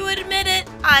Daisy. You admit it.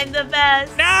 I'm the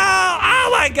best. No!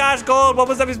 Oh my gosh, Gold. What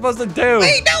was I supposed to do?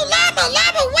 Wait, no, Llama,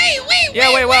 wait.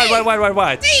 Yeah, wait,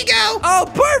 what? There you go. Oh,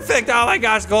 perfect. Oh my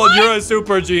gosh, Gold, you're a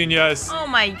super genius. Oh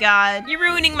my god. You're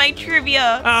ruining my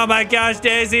trivia. Oh my gosh,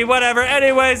 Daisy, whatever.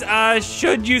 Anyways,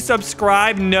 should you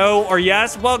subscribe, no or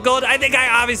yes? Well, Gold, I think I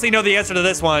obviously know the answer to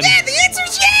this one. Yeah, the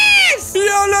answer's yes.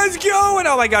 Yeah, let's go. And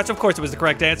oh my gosh, of course it was the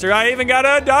correct answer. I even got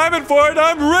a diamond for it.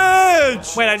 I'm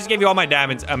rich. Wait, I just gave you all my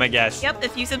diamonds. Oh my gosh. Yep,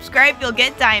 if you subscribe, you'll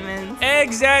get diamonds.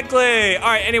 Exactly. All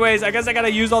right, anyways, I guess I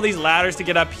gotta use all these ladders to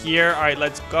get up here. All right,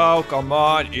 let's go. Come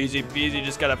on. Easy peasy.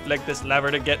 Just gotta flick this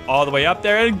lever to get all the way up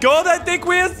there. And Gold, I think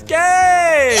we escaped.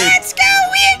 Let's go.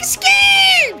 We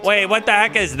escaped. Wait, what the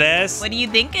heck is this? What do you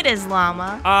think it is,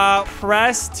 Llama?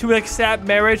 Press to accept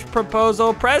marriage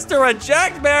proposal. Press to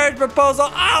reject marriage proposal.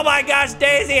 Oh my gosh,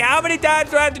 Daisy, how many times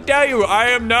do I have to tell you? I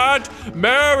am not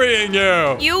marrying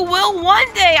you. You will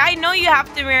one day. I know you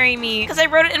have to marry me because I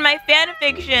wrote it in my fan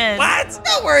fiction. What?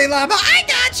 Don't worry, Llama. I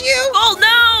got you. Oh,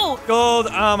 no. Gold,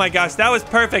 oh my gosh, that was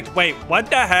perfect. Wait, what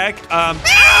the heck? Oh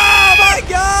my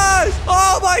gosh!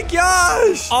 Oh my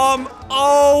gosh!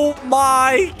 Oh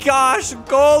my gosh,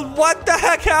 Gold, what the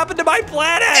heck happened to my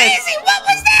planet? Daisy, what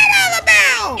was that all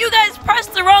about? You guys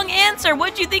pressed the wrong answer.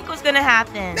 What'd you think was gonna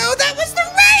happen? No, that was the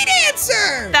right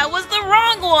answer. That was the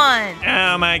wrong one.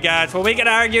 Oh my gosh, well, we can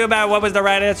argue about what was the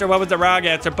right answer, what was the wrong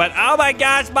answer, but oh my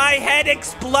gosh, my head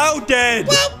exploded!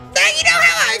 Well, now you know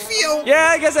how I feel. Yeah,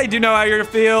 I guess I do know how you're gonna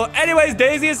feel. Anyways,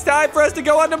 Daisy, it's time for us to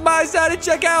go onto my side and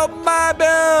check out my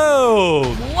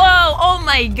build. Whoa, oh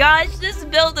my gosh, this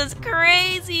build is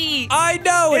crazy. I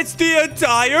know, it's the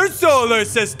entire solar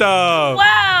system.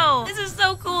 Wow, this is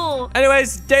so cool.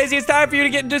 Anyways, Daisy, it's time for you to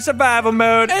get into survival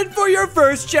mode. And for your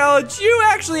first challenge, you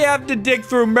actually have to dig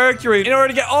through Mercury in order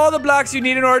to get all the blocks you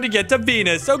need in order to get to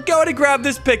Venus. So go ahead and grab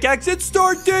this pickaxe and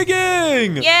start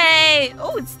digging. Yay.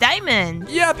 Oh, it's diamond.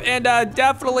 Yep, and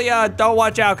definitely don't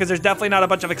watch out because there's definitely not a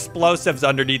bunch of explosives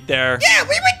underneath there. Yeah, we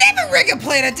would never rig a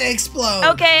planet to explode.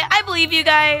 Okay, I believe you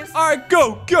guys. All right,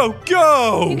 go, go,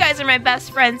 go. You guys are my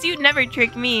best friends. You'd never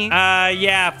trick me.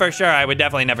 Yeah, for sure. I would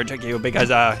definitely never trick you because,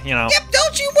 you know. Yep,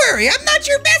 don't you worry. I'm not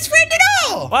your best friend at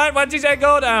all. What? What'd you say,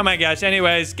 Gold? Oh my gosh.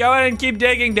 Anyways, go ahead and keep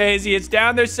digging, Daisy. It's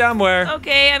down there somewhere.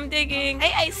 Okay, I'm digging.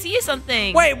 Hey, I see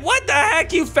something. Wait, what the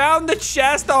heck? You found the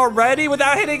chest already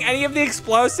without hitting any of the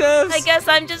explosives? I guess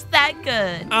I'm just that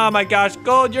good. Oh my gosh,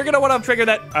 Gold, you're gonna want to trigger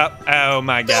that. Oh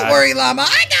my gosh. Don't worry, Llama.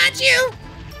 I got you.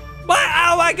 What?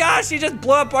 Oh my gosh, you just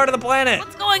blew up part of the planet.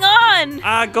 What's going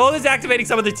on? Gold is activating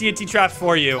some of the TNT traps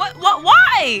for you. What?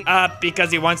 Why?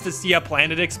 Because he wants to see a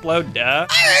planet explode, duh. All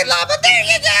right, Llama, there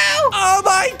you go. Oh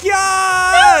my gosh!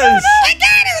 I got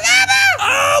it, Llama.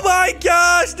 Oh my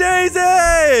gosh,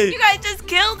 Daisy! You guys just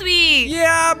killed me.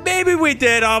 Yeah, maybe we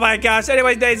did. Oh my gosh.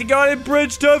 Anyways, Daisy, go ahead and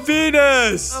bridge to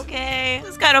Venus. Okay,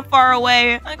 this is kind of far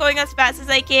away. I'm going as fast as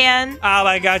I can. Oh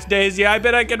my gosh, Daisy, I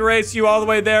bet I can race you all the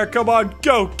way there. Come on,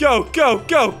 go, go, go,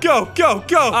 go, go, go,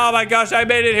 go. Oh my gosh, I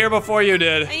made it here before you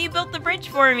did. And you built the bridge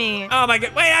for me. Oh my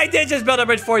god, wait, I did just build a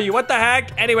bridge for you. What the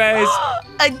heck? Anyways.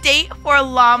 A date for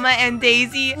Llama and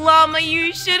Daisy. Llama,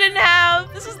 you shouldn't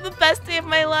have. This is the best day of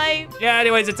my life. Yeah,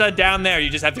 anyways, it's down there. You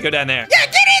just have to go down there. Yeah, get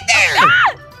in there.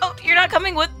 Ah! Oh, you're not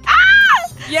coming with...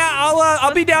 Ah! Yeah,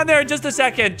 I'll be down there in just a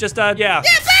second. Just, yeah. Yeah,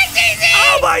 bye, Daisy.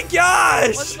 Oh my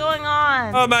gosh. What's going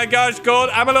on? Oh my gosh, Gold,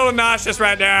 I'm a little nauseous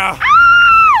right now. Ah!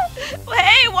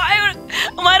 Hey, why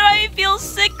do I feel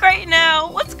sick right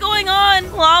now? What's going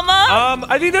on, Llama?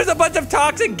 I think there's a bunch of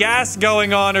toxic gas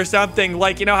going on or something.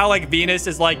 Like, you know how like Venus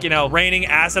is like, you know, raining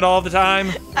acid all the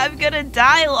time? I'm gonna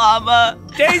die, Llama.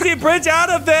 Daisy, bridge out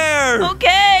of there!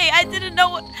 Okay, I didn't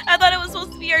know I thought it was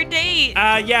supposed to be our date.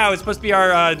 Yeah, it was supposed to be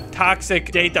our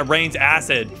toxic date that rains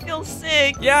acid. I feel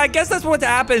sick. Yeah, I guess that's what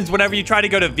happens whenever you try to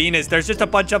go to Venus. There's just a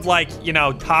bunch of like, you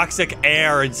know, toxic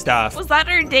air and stuff. Was that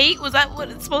our date? Was that what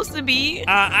it's supposed to be?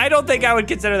 I don't think I would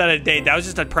consider that a date. That was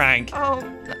just a prank. Oh,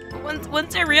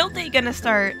 when's our real date gonna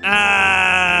start?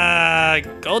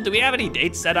 Gold, do we have any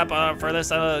dates set up for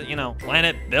this, you know,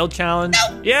 planet build challenge?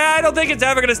 No. Yeah, I don't think it's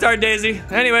ever gonna start, Daisy.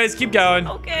 Anyways, keep going.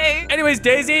 Okay. Anyways,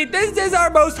 Daisy, this is our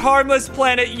most harmless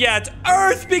planet yet,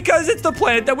 Earth, because it's the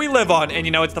planet that we live on. And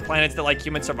you know, it's the planets that like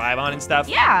humans survive on and stuff.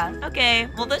 Yeah, okay.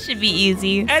 Well, this should be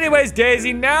easy. Anyways,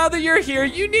 Daisy, now that you're here,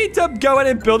 you need to go in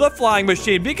and build a flying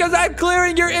machine because I'm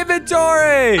clearing your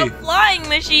inventory. A flying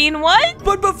machine? What?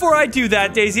 But before I do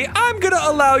that, Daisy, I'm gonna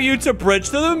allow you to bridge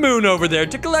to the moon over there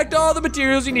to collect all the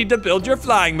materials you need to build your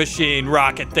flying machine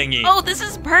rocket thingy. Oh, this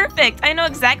is perfect. I know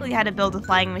exactly how to build a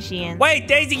flying machine. Wait,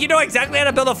 Daisy, you know exactly how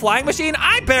to build a flying machine?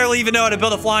 I barely even know how to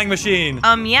build a flying machine.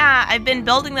 Yeah, I've been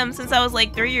building them since I was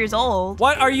like 3 years old.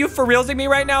 What, are you for realsing me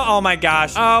right now? Oh my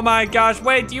gosh. Oh my gosh.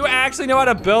 Wait, do you actually know how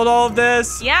to build all of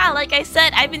this? Yeah, like I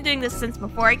said, I've been doing this since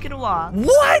before I could walk.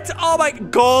 What? Oh my,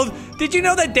 Gold, did you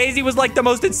know that Daisy was like the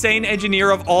most insane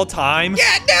engineer of all time?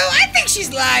 Yeah, no, I think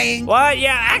she's lying. What?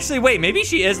 Yeah, actually, wait, maybe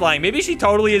she is lying. Maybe Maybe she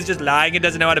totally is just lying and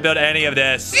doesn't know how to build any of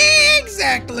this.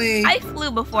 Exactly. I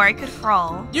flew before I could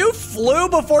crawl. You flew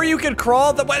before you could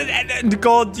crawl?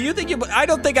 Gold, do you think I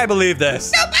don't think I believe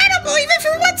this. Nope, I don't believe it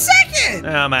for 1 second.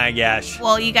 Oh my gosh.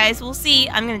 Well, you guys will see.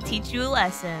 I'm gonna teach you a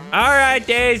lesson. All right,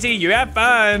 Daisy, you have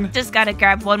fun. Just gotta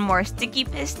grab one more sticky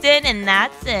piston and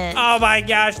that's it. Oh my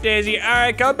gosh, Daisy. All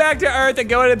right, come back to Earth and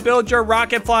go ahead and build your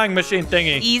rocket flying machine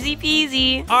thingy. Easy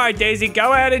peasy. All right, Daisy,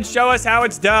 go ahead and show us how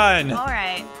it's done. All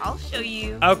right, I'll show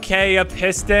you. Okay, a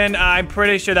piston. I'm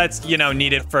pretty sure that's,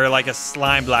 needed for like a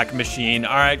slime block machine.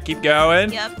 All right, keep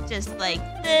going. Yep, just like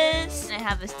this. I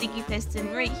have a sticky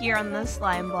piston right here on the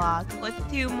slime block with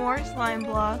 2 more slime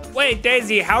blocks. Wait,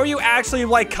 Daisy, how are you actually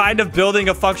like kind of building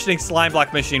a functioning slime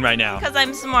block machine right now? Because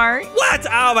I'm smart. What?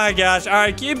 Oh my gosh. All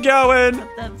right, keep going.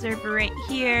 Put the observer right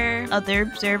here. Other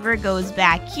observer goes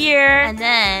back here. And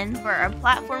then for a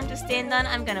platform to stand on,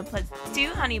 I'm gonna put 2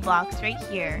 honey blocks right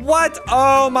here. What?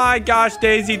 Oh my gosh,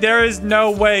 Daisy, there is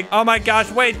no way. Oh my gosh,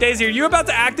 wait, Daisy, are you about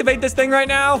to activate this thing right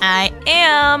now? I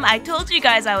am. I told you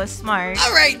guys I was smart.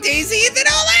 All right, Daisy, then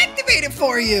I'll activate it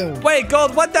for you. Wait,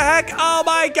 Gold, what the heck? Oh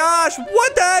my gosh,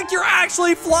 what the heck? You're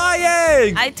actually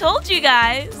flying. I told you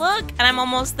guys. Look, and I'm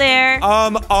almost there.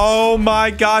 Oh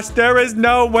my gosh, there is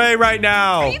no way right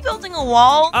now. Are you building a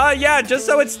wall? Yeah, just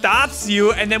so it stops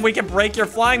you, and then we can break your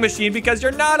flying machine because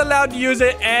you're not allowed to use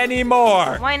it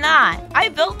anymore. Why not? I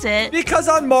built it. Because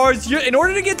on Mars, in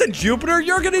order to get to Jupiter,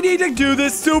 you're gonna need to do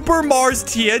this Super Mars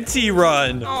TNT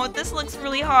run. Oh, this looks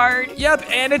really hard. Yep,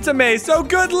 and it's a maze, so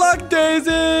good luck,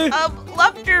 Daisy.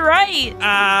 Left or right?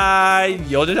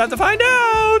 You'll just have to find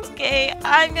out. Okay,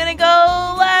 I'm gonna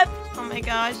go left. Oh my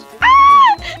gosh. Ah!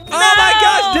 Oh my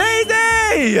gosh,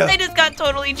 Daisy! I just got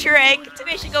totally tricked.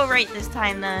 Maybe I should go right this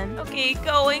time then. Okay,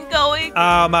 going.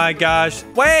 Oh my gosh.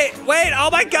 Wait. Oh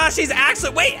my gosh, she's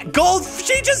actually... Wait, Gold,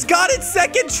 she just got it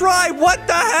second try. What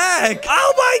the heck?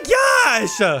 Oh my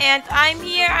gosh. And I'm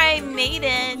here. I made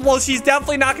it. Well, she's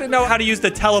definitely not going to know how to use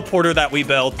the teleporter that we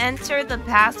built. Enter the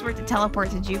password to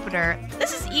teleport to Jupiter.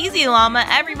 This is easy, Llama.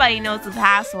 Everybody knows the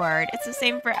password. It's the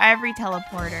same for every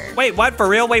teleporter. Wait, what? For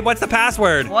real? Wait, what's the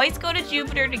password? Boys go to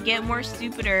Jupiter to get more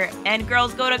stupider, and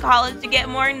girls go to college to get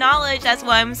more knowledge. That's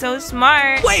why I'm so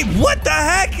smart. Wait, what the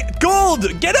heck?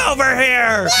 Gold, get over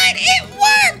here. What? It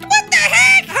worked. What the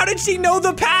heck? How did she know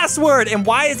the password? And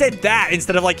why is it that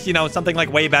instead of like, something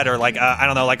like way better? Like, I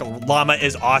don't know, like Llama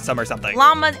is awesome or something.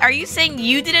 Llama, are you saying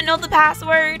you didn't know the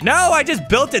password? No, I just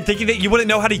built it thinking that you wouldn't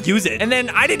know how to use it. And then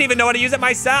I didn't even know how to use it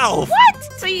myself. What?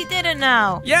 So you didn't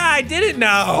know? Yeah, I didn't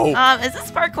know. Is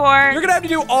this parkour? You're gonna have to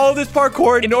do all this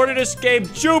parkour in order to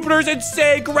escape Jupiter's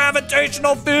insane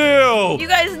gravitational field. You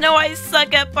guys know I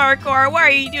suck at parkour. Why are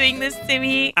you doing this to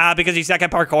me? Because you suck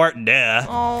at parkour? Duh.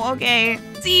 Oh, okay.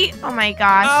 See? Oh my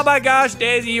gosh. Oh my gosh,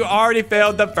 Daisy, you already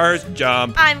failed the first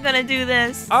jump. I'm gonna do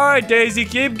this. All right, Daisy,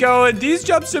 keep going. These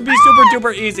jumps should be super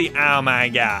duper easy. Oh my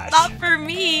gosh. Not for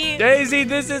me. Daisy,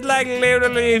 this is like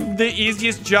literally the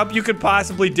easiest jump you could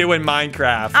possibly do in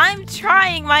Minecraft. I'm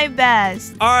trying my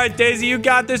best. All right, Daisy, you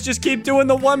got this. Just keep doing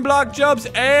the 1-block jumps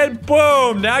and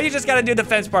boom. Now you just gotta do the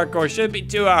fence parkour. Shouldn't be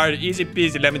too hard. Easy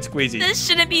peasy, lemon squeezy. This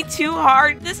shouldn't be too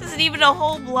hard. This isn't even a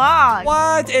whole block.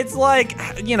 What? It's like,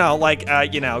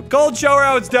 Gold, show her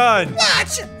how it's done.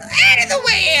 Watch. Out of the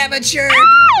way, amateur.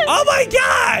 Oh my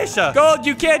gosh. Gold,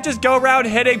 you can't just go around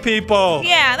hitting people.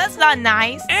 Yeah, that's not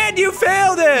nice. And you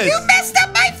failed it. You messed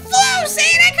up my flow,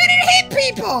 saying I couldn't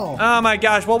hit people. Oh my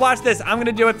gosh. Well, watch this. I'm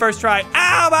gonna do it first try.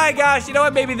 Oh my gosh. You know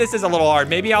what? Maybe this is a little hard.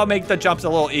 Maybe I'll make the jumps a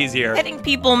little easier. Hitting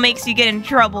people makes you get in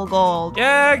trouble, Gold.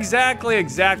 Yeah,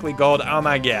 exactly, Gold. Oh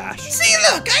my gosh. See,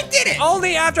 look, I did it.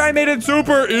 Only after I made it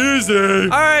super easy. All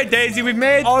right, Daisy, we've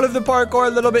made all of the parkour a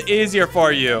little bit easier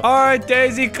for you. All right,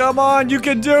 Daisy, come on. You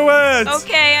can do it.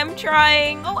 Okay, I'm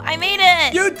trying. Oh, I made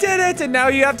it. You did it, and now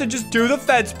you have to just do the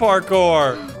fence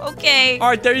parkour. Okay. All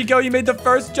right, there you go. You made the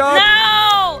first jump.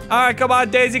 No! All right, come on,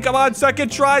 Daisy. Come on.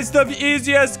 Second try's the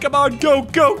easiest. Come on. Go.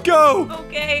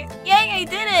 Okay. Yay, I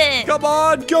did it. Come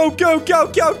on. Go.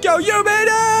 You made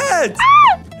it.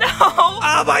 Ah! No.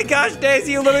 Oh, my gosh,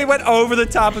 Daisy. You literally went over the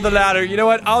top of the ladder. You know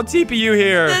what? I'll TP you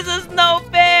here. This is no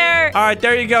fair. All right,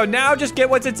 there you go. Now just get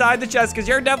what's inside the chest because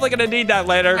you're definitely going to need that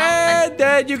later. And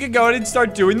then you can go in and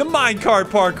start doing the minecart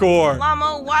parkour.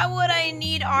 Llama, why would I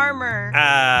need armor?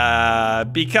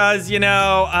 Because,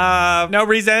 no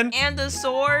reason. And a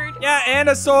sword? Yeah, and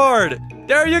a sword.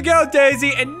 There you go,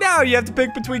 Daisy. And now you have to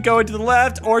pick between going to the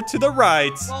left or to the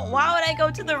right. Well, why would I go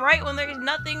to the right when there's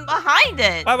nothing behind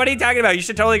it? What are you talking about? You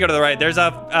should totally go to the right. There's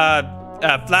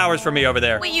flowers for me over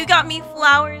there. Wait, you got me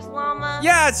flowers, Llama?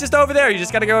 Yeah, it's just over there. You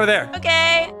just got to go over there.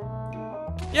 Okay.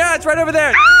 Yeah, it's right over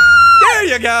there. There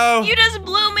you go. You just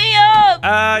blew me up.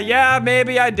 Yeah,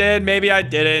 maybe I did. Maybe I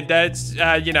didn't. That's,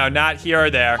 not here or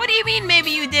there. What do you mean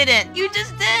maybe you didn't? You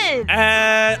just did.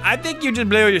 I think you just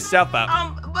blew yourself up.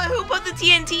 But who put the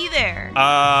TNT there?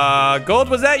 Gold,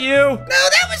 was that you? No,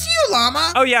 that was you,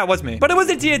 Llama. Oh, yeah, it was me. But it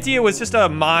wasn't TNT. It was just a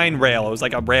mine rail. It was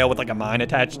like a rail with like a mine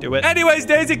attached to it. Anyways,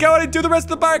 Daisy, go ahead and do the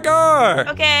rest of the parkour.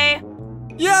 Okay.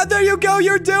 Yeah, there you go.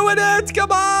 You're doing it.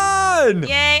 Come on.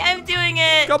 Yay, I'm doing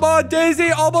it. Come on, Daisy.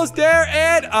 Almost there.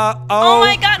 And, Oh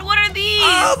my god, what are these?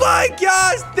 Oh my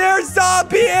gosh, they're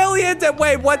zombie aliens. And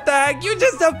wait, what the heck? You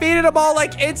just defeated them all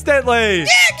like instantly. Yeah,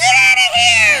 get out of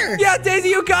here. Yeah, Daisy,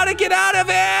 you gotta get out of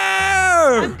here.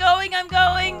 I'm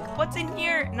going. What's in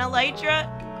here? An elytra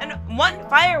and one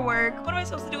firework. What am I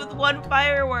supposed to do with one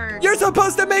firework? You're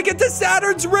supposed to make it to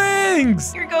Saturn's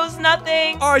rings. Here goes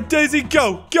nothing. All right, Daisy,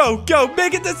 go.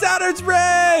 Make it to Saturn's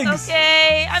rings.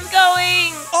 Okay, I'm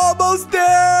going. Almost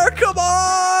there. Come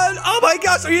on. Oh my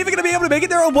gosh, are you even gonna be able to make it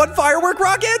there on one firework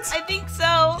rocket? I think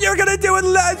so. You're gonna do it.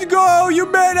 Let's go. You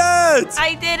made it.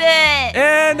 I did it.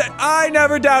 And I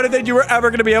never doubted that you were ever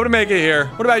gonna be able to make it here.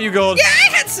 What about you, Gold? Yeah,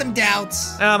 I had some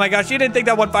doubts. Oh my gosh, you didn't think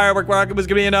that one firework rocket was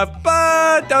gonna be enough,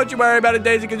 but don't you worry about it,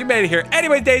 Daisy, because you made it here.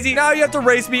 Anyways, Daisy, now you have to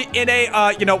race me in a,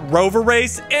 rover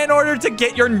race in order to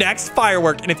get your next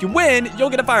firework. And if you win, you'll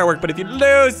get a firework. But if you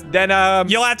lose, then,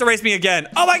 you'll have to race me again.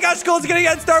 Oh my gosh, Gold's gonna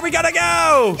get started. We gotta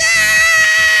go. No!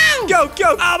 Go.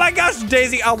 Oh my gosh,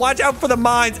 Daisy, watch out for the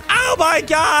mines. Oh my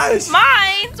gosh.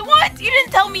 Mines? What? You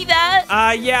didn't tell me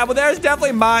that. Yeah, well, there's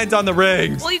definitely mines on the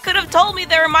rings. Well, you could have told me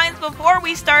there were mines before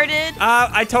we started.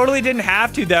 I totally didn't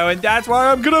have to, though, and that's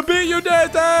why I'm gonna beat you,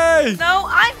 Daisy. No,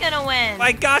 I'm gonna win.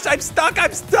 My gosh, I'm stuck.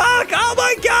 Oh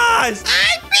my gosh.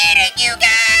 I'm beating you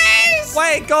guys.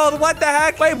 Wait, Gold, what the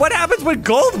heck? Wait, what happens when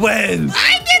Gold wins?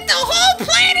 I get the whole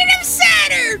planet of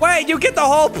Saturn. Wait, you get the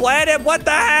whole planet? What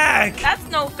the heck? That's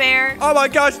no fair. Oh my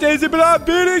gosh, Daisy, but I'm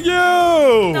beating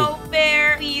you. No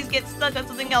fair. Please get stuck on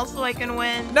something else so I can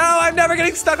win. No, I'm never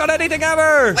getting stuck on anything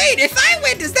ever. Wait, if I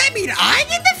win, does that mean I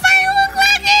get the firework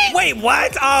rocket? Wait,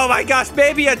 what? Oh my gosh,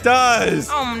 maybe it does.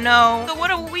 Oh no. So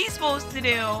what are we supposed to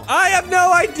do? I have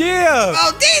no idea.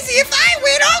 Oh, Daisy, if I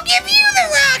win, I'll give you the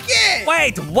rocket.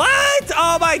 Wait, what?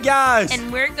 Oh my gosh.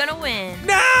 And we're gonna win.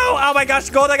 No! Oh my gosh,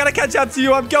 Gold, I gotta catch up to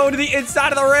you. I'm going to the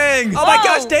inside of the ring. Oh my Whoa.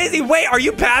 gosh, Daisy, wait, are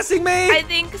you passing me? I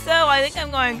think so. I think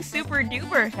I'm going super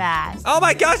duper fast. Oh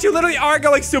my gosh, you literally are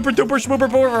going super duper swooper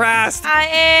booper fast. I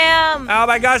am. Oh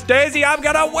my gosh, Daisy, I'm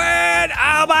gonna win.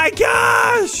 Oh my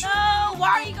gosh. No, why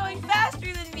are you going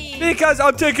faster than me? Because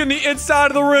I'm taking the inside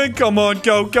of the ring. Come on,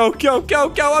 go.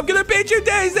 I'm gonna beat you,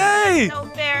 Daisy. No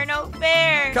fair, no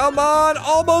fair. Come on,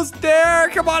 almost there.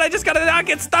 Come on, I just gotta not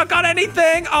get stuck on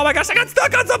anything. Oh my gosh, I got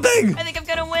stuck on something. I think I'm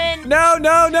gonna win. No.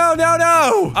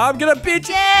 I'm gonna beat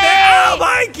you. Yay! Oh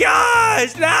my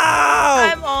gosh, no.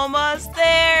 I'm almost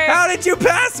there. How did you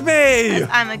pass me?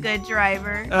 I'm a good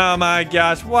driver. Oh my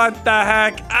gosh, what the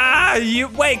heck?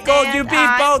 Wait, Gold, you And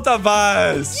beat both of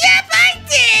us. Yep,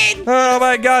 I did. Oh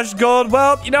my gosh, Gold.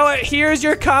 Well, you know what? Here's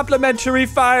your complimentary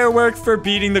firework for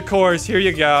beating the course. Here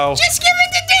you go. Just give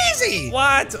it to Daisy.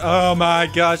 What? Oh my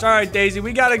gosh. All right, Daisy,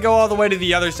 we gotta go all the way to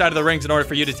the other side of the rings in order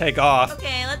for you to take off.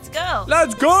 Okay, let's go.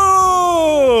 Let's go!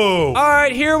 All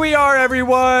right, here we are,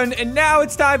 everyone. And now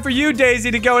it's time for you,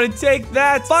 Daisy, to go in and take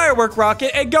that firework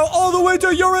rocket and go all the way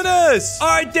to Uranus. All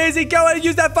right, Daisy, go ahead and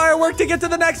use that firework to get to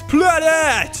the next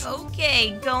planet.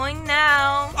 Okay, going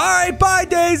now. All right, bye,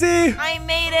 Daisy. I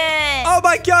made it. Oh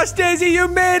my gosh, Daisy, you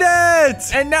made it!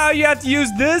 And now you have to use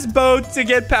this boat to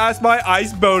get past my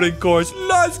ice boating course.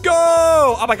 Let's go!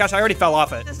 Oh my gosh, I already fell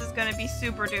off it. This is gonna be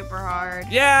super duper hard.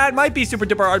 Yeah, it might be super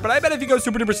duper hard, but I bet if you go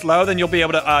super duper slow, then you'll be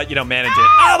able to, manage it.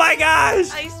 Oh my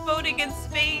gosh! Ice boating in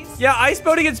space. Yeah, ice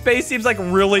boating in space seems like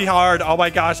really hard. Oh my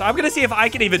gosh, I'm gonna see if I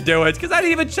can even do it, because I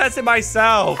didn't even test it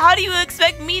myself. How do you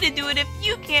expect me to do it if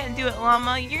you can't do it,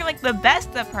 Llama? You're like the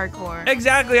best at parkour.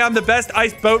 Exactly, I'm the best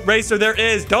ice boat racer there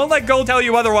is. Don't let Gold tell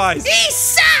you otherwise. He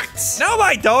sucks. No,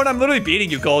 I don't. I'm literally beating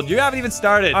you, Gold. You haven't even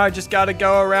started. All right, just gotta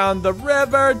go around the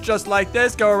river, just like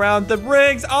this. Go around the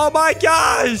rings. Oh my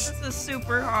gosh. This is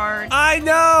super hard. I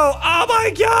know. Oh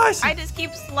my gosh. I just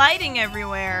keep sliding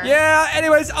everywhere. Yeah,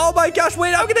 anyways. Oh my gosh.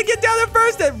 Wait, I'm gonna get down there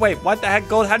first. And wait, what the heck,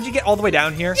 Gold? How did you get all the way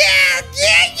down here? Yeah.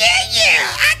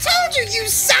 I told you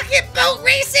suck at boat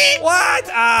racing. What?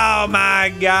 Oh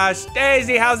my gosh.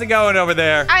 Daisy, how's it going over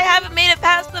there? I haven't made it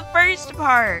past the first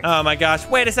part. Oh my gosh.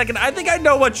 Wait a second. I think I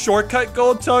know what shortcut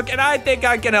Gold took, and I think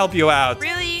I can help you out.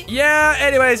 Really? Yeah,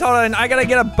 anyways, hold on. I gotta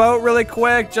get a boat really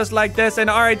quick, just like this. And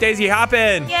all right, Daisy, hop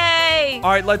in. Yay! All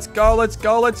right, let's go, let's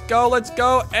go, let's go, let's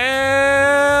go.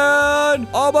 And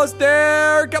almost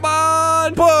there. Come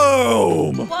on.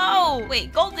 Boom. Whoa!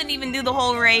 Wait, Gold didn't even do the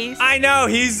whole race. I know.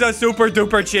 He's a super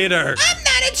duper cheater. I'm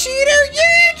not a cheater.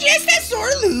 You're just a sore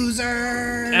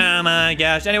loser. Oh my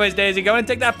gosh. Anyways, Daisy, go and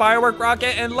take that firework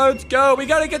rocket and let's go. We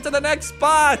gotta get to the next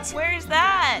spot. Where's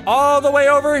that? All the way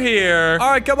over here.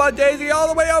 All right, come on, Daisy. All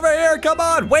the way over here. Come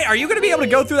on. Wait, are you gonna be able to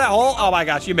go through that hole? Oh my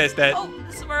gosh, you missed it. Oh,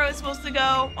 this is where I was supposed to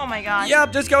go. Oh my gosh.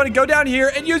 Yep, just go down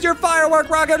here and use your firework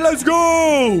rocket. Let's go.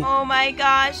 Oh my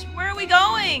gosh. Where are we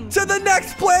going? To the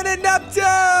next planet,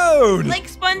 Neptune. Like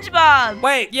SpongeBob.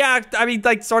 Wait, yeah, I mean,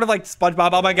 like, sort of like SpongeBob.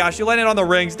 Oh my gosh, you landed on the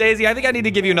rings. Daisy, I think I need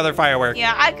to give you another firework.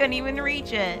 Yeah, I couldn't even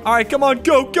reach it. All right, come on,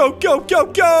 go, go, go, go,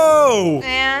 go.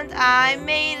 And I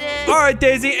made it. All right,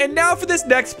 Daisy, and now for this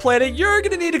next planet, you're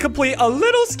gonna need to complete a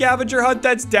little scavenger hunt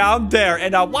that's down there.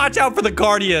 And watch out for the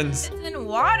Guardians. It's in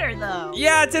water, though.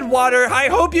 Yeah, it's in water. I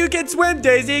hope you can swim,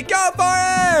 Daisy. Go for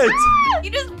it. You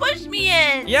just pushed me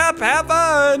in. Yep, have Oh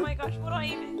fun. my gosh, what do I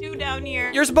even do down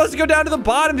here? You're supposed to go down to the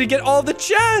bottom to get all the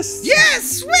chests.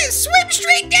 Yes, swim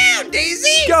straight down,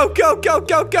 Daisy. Go, go, go,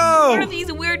 go, What are go.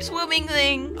 these weird swimming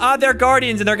things? They're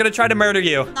Guardians, and they're gonna try to murder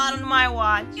you. Not on my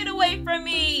watch. Get away from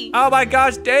me. Oh my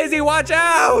gosh, Daisy, watch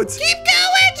out. Keep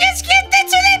going. Just get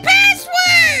to the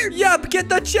password. Yep, get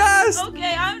the chest.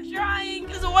 Okay, I'm trying.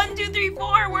 Cause 1, 2, 3,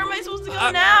 4. Where am I supposed to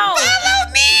go now?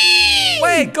 Follow me.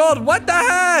 Wait, Gold, what the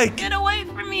heck? Get away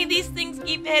from me. These things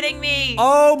keep hitting me.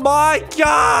 Oh my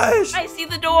gosh. I see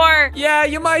the door. Yeah,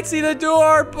 you might see the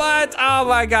door, but oh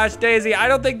my gosh, Daisy, I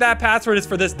don't think that password is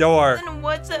for this door. Then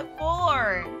what's it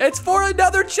for? It's for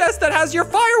another chest that has your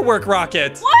firework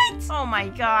rocket. What? Oh my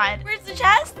god. Where's the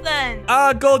chest then?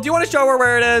 Gold, do you want to show her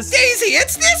where it is? Daisy,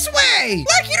 it's this way.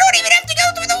 Look, you don't even have to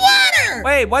go through the water.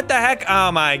 Wait, what the heck?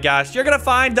 Oh my gosh, you're gonna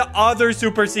find the other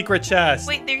super secret chest.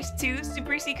 Wait, there's 2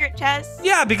 super secret chests?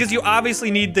 Yeah, because you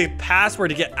obviously need the password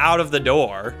to get out of the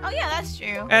door. Oh yeah, that's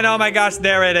true. And oh my gosh,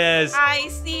 there it is. I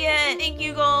see it. Thank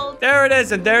you, Gold. There it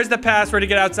is, and there's the password to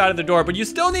get outside of the door. But you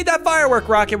still need that firework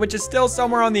rocket, which is still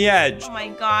somewhere on the edge. Oh my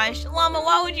gosh. Llama,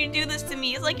 why would you do this to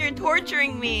me? It's like you're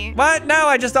torturing me. What? No,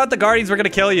 I just thought the Guardians were gonna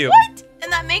kill you. What?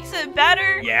 And that makes it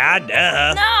better? Yeah,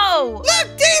 duh. No.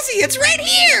 Look, Daisy, it's right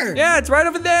here. Yeah, it's right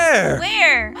over there.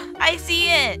 Where? I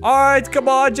see it. All right, come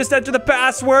on, just enter the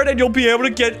password and you'll be able to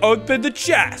get open the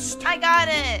chest. I got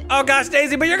it. Oh gosh,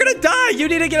 Daisy, but you're gonna die. You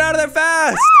need to get out of there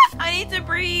fast. I need to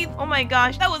breathe. Oh my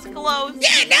gosh, that was close.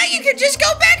 Yeah, now you can just go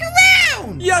back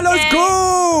around. Yeah, let's Okay.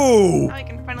 go. Now I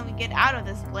can finally get out of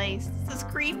this place. This is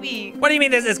creepy. What do you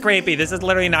mean this is creepy? This is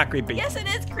literally not creepy. Yes, it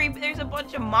is creepy. There's a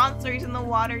bunch of monsters in the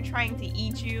water trying to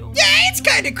eat you. Yeah, it's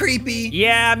kind of creepy.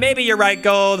 Yeah, maybe you're right,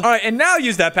 Gold. All right, and now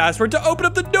use that password to open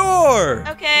up the door.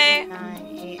 Okay.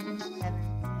 9, 8, 7, 6.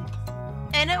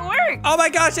 And it worked. Oh my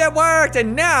gosh, it worked.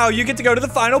 And now you get to go to the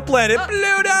final planet,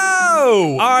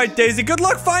 Pluto. All right, Daisy, good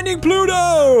luck finding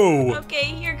Pluto. Okay,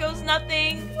 here goes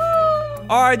nothing. Woo!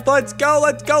 All right, let's go,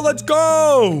 let's go, let's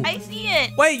go. I see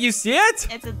it. Wait, you see it?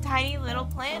 It's a tiny little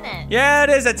planet. Yeah, it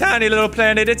is a tiny little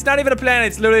planet. It's not even a planet.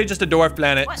 It's literally just a dwarf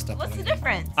planet. What's the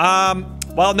difference?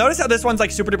 Well, notice how this one's like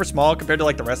super duper small compared to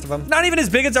like the rest of them. Not even as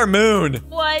big as our moon.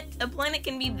 What? A planet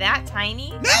can be that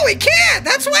tiny? No, it can't.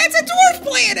 That's why it's a dwarf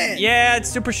planet. Yeah, it's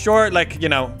super short, like, you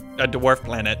know, a dwarf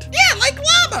planet. Yeah, like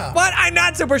Llama. What? I'm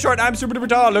not super short. I'm super duper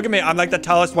tall. Look at me. I'm like the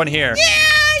tallest one here.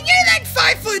 Yeah, you're like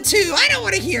 5'2". I don't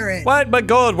want to hear it. What? But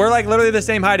Gold, we're like literally the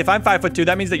same height. If I'm 5'2",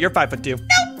 that means that you're 5'2".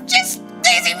 No, just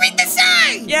Daisy, read the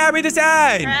sign. Yeah, read the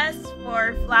sign. Press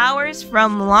for flowers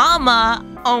from Llama.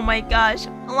 Oh my gosh.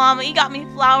 Llama, you got me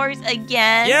flowers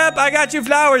again. Yep, I got you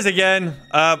flowers again.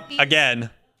 Again.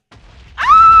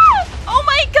 Ah! Oh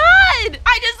my god!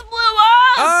 I just blew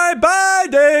up! All right, bye,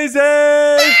 Daisy.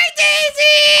 Bye,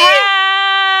 Daisy.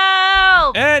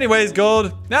 Help! Anyways,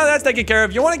 Gold, now that's taken care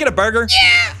of. You want to get a burger?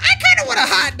 Yeah, I kind of want a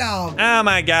hot dog. Oh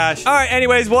my gosh. All right,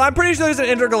 anyways, well, I'm pretty sure there's an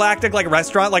intergalactic like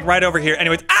restaurant like right over here.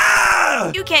 Anyways,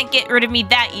 You can't get rid of me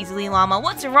that easily, Llama.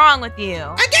 What's wrong with you?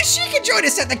 I guess she can join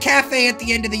us at the cafe at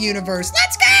the end of the universe.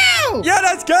 Let's go. Yeah,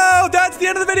 let's go. That's the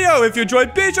end of the video. If you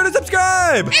enjoyed, be sure to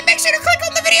subscribe. And make sure to click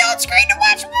on the video on screen to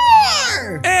watch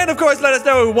more. And of course, let us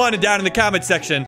know who won down in the comments section.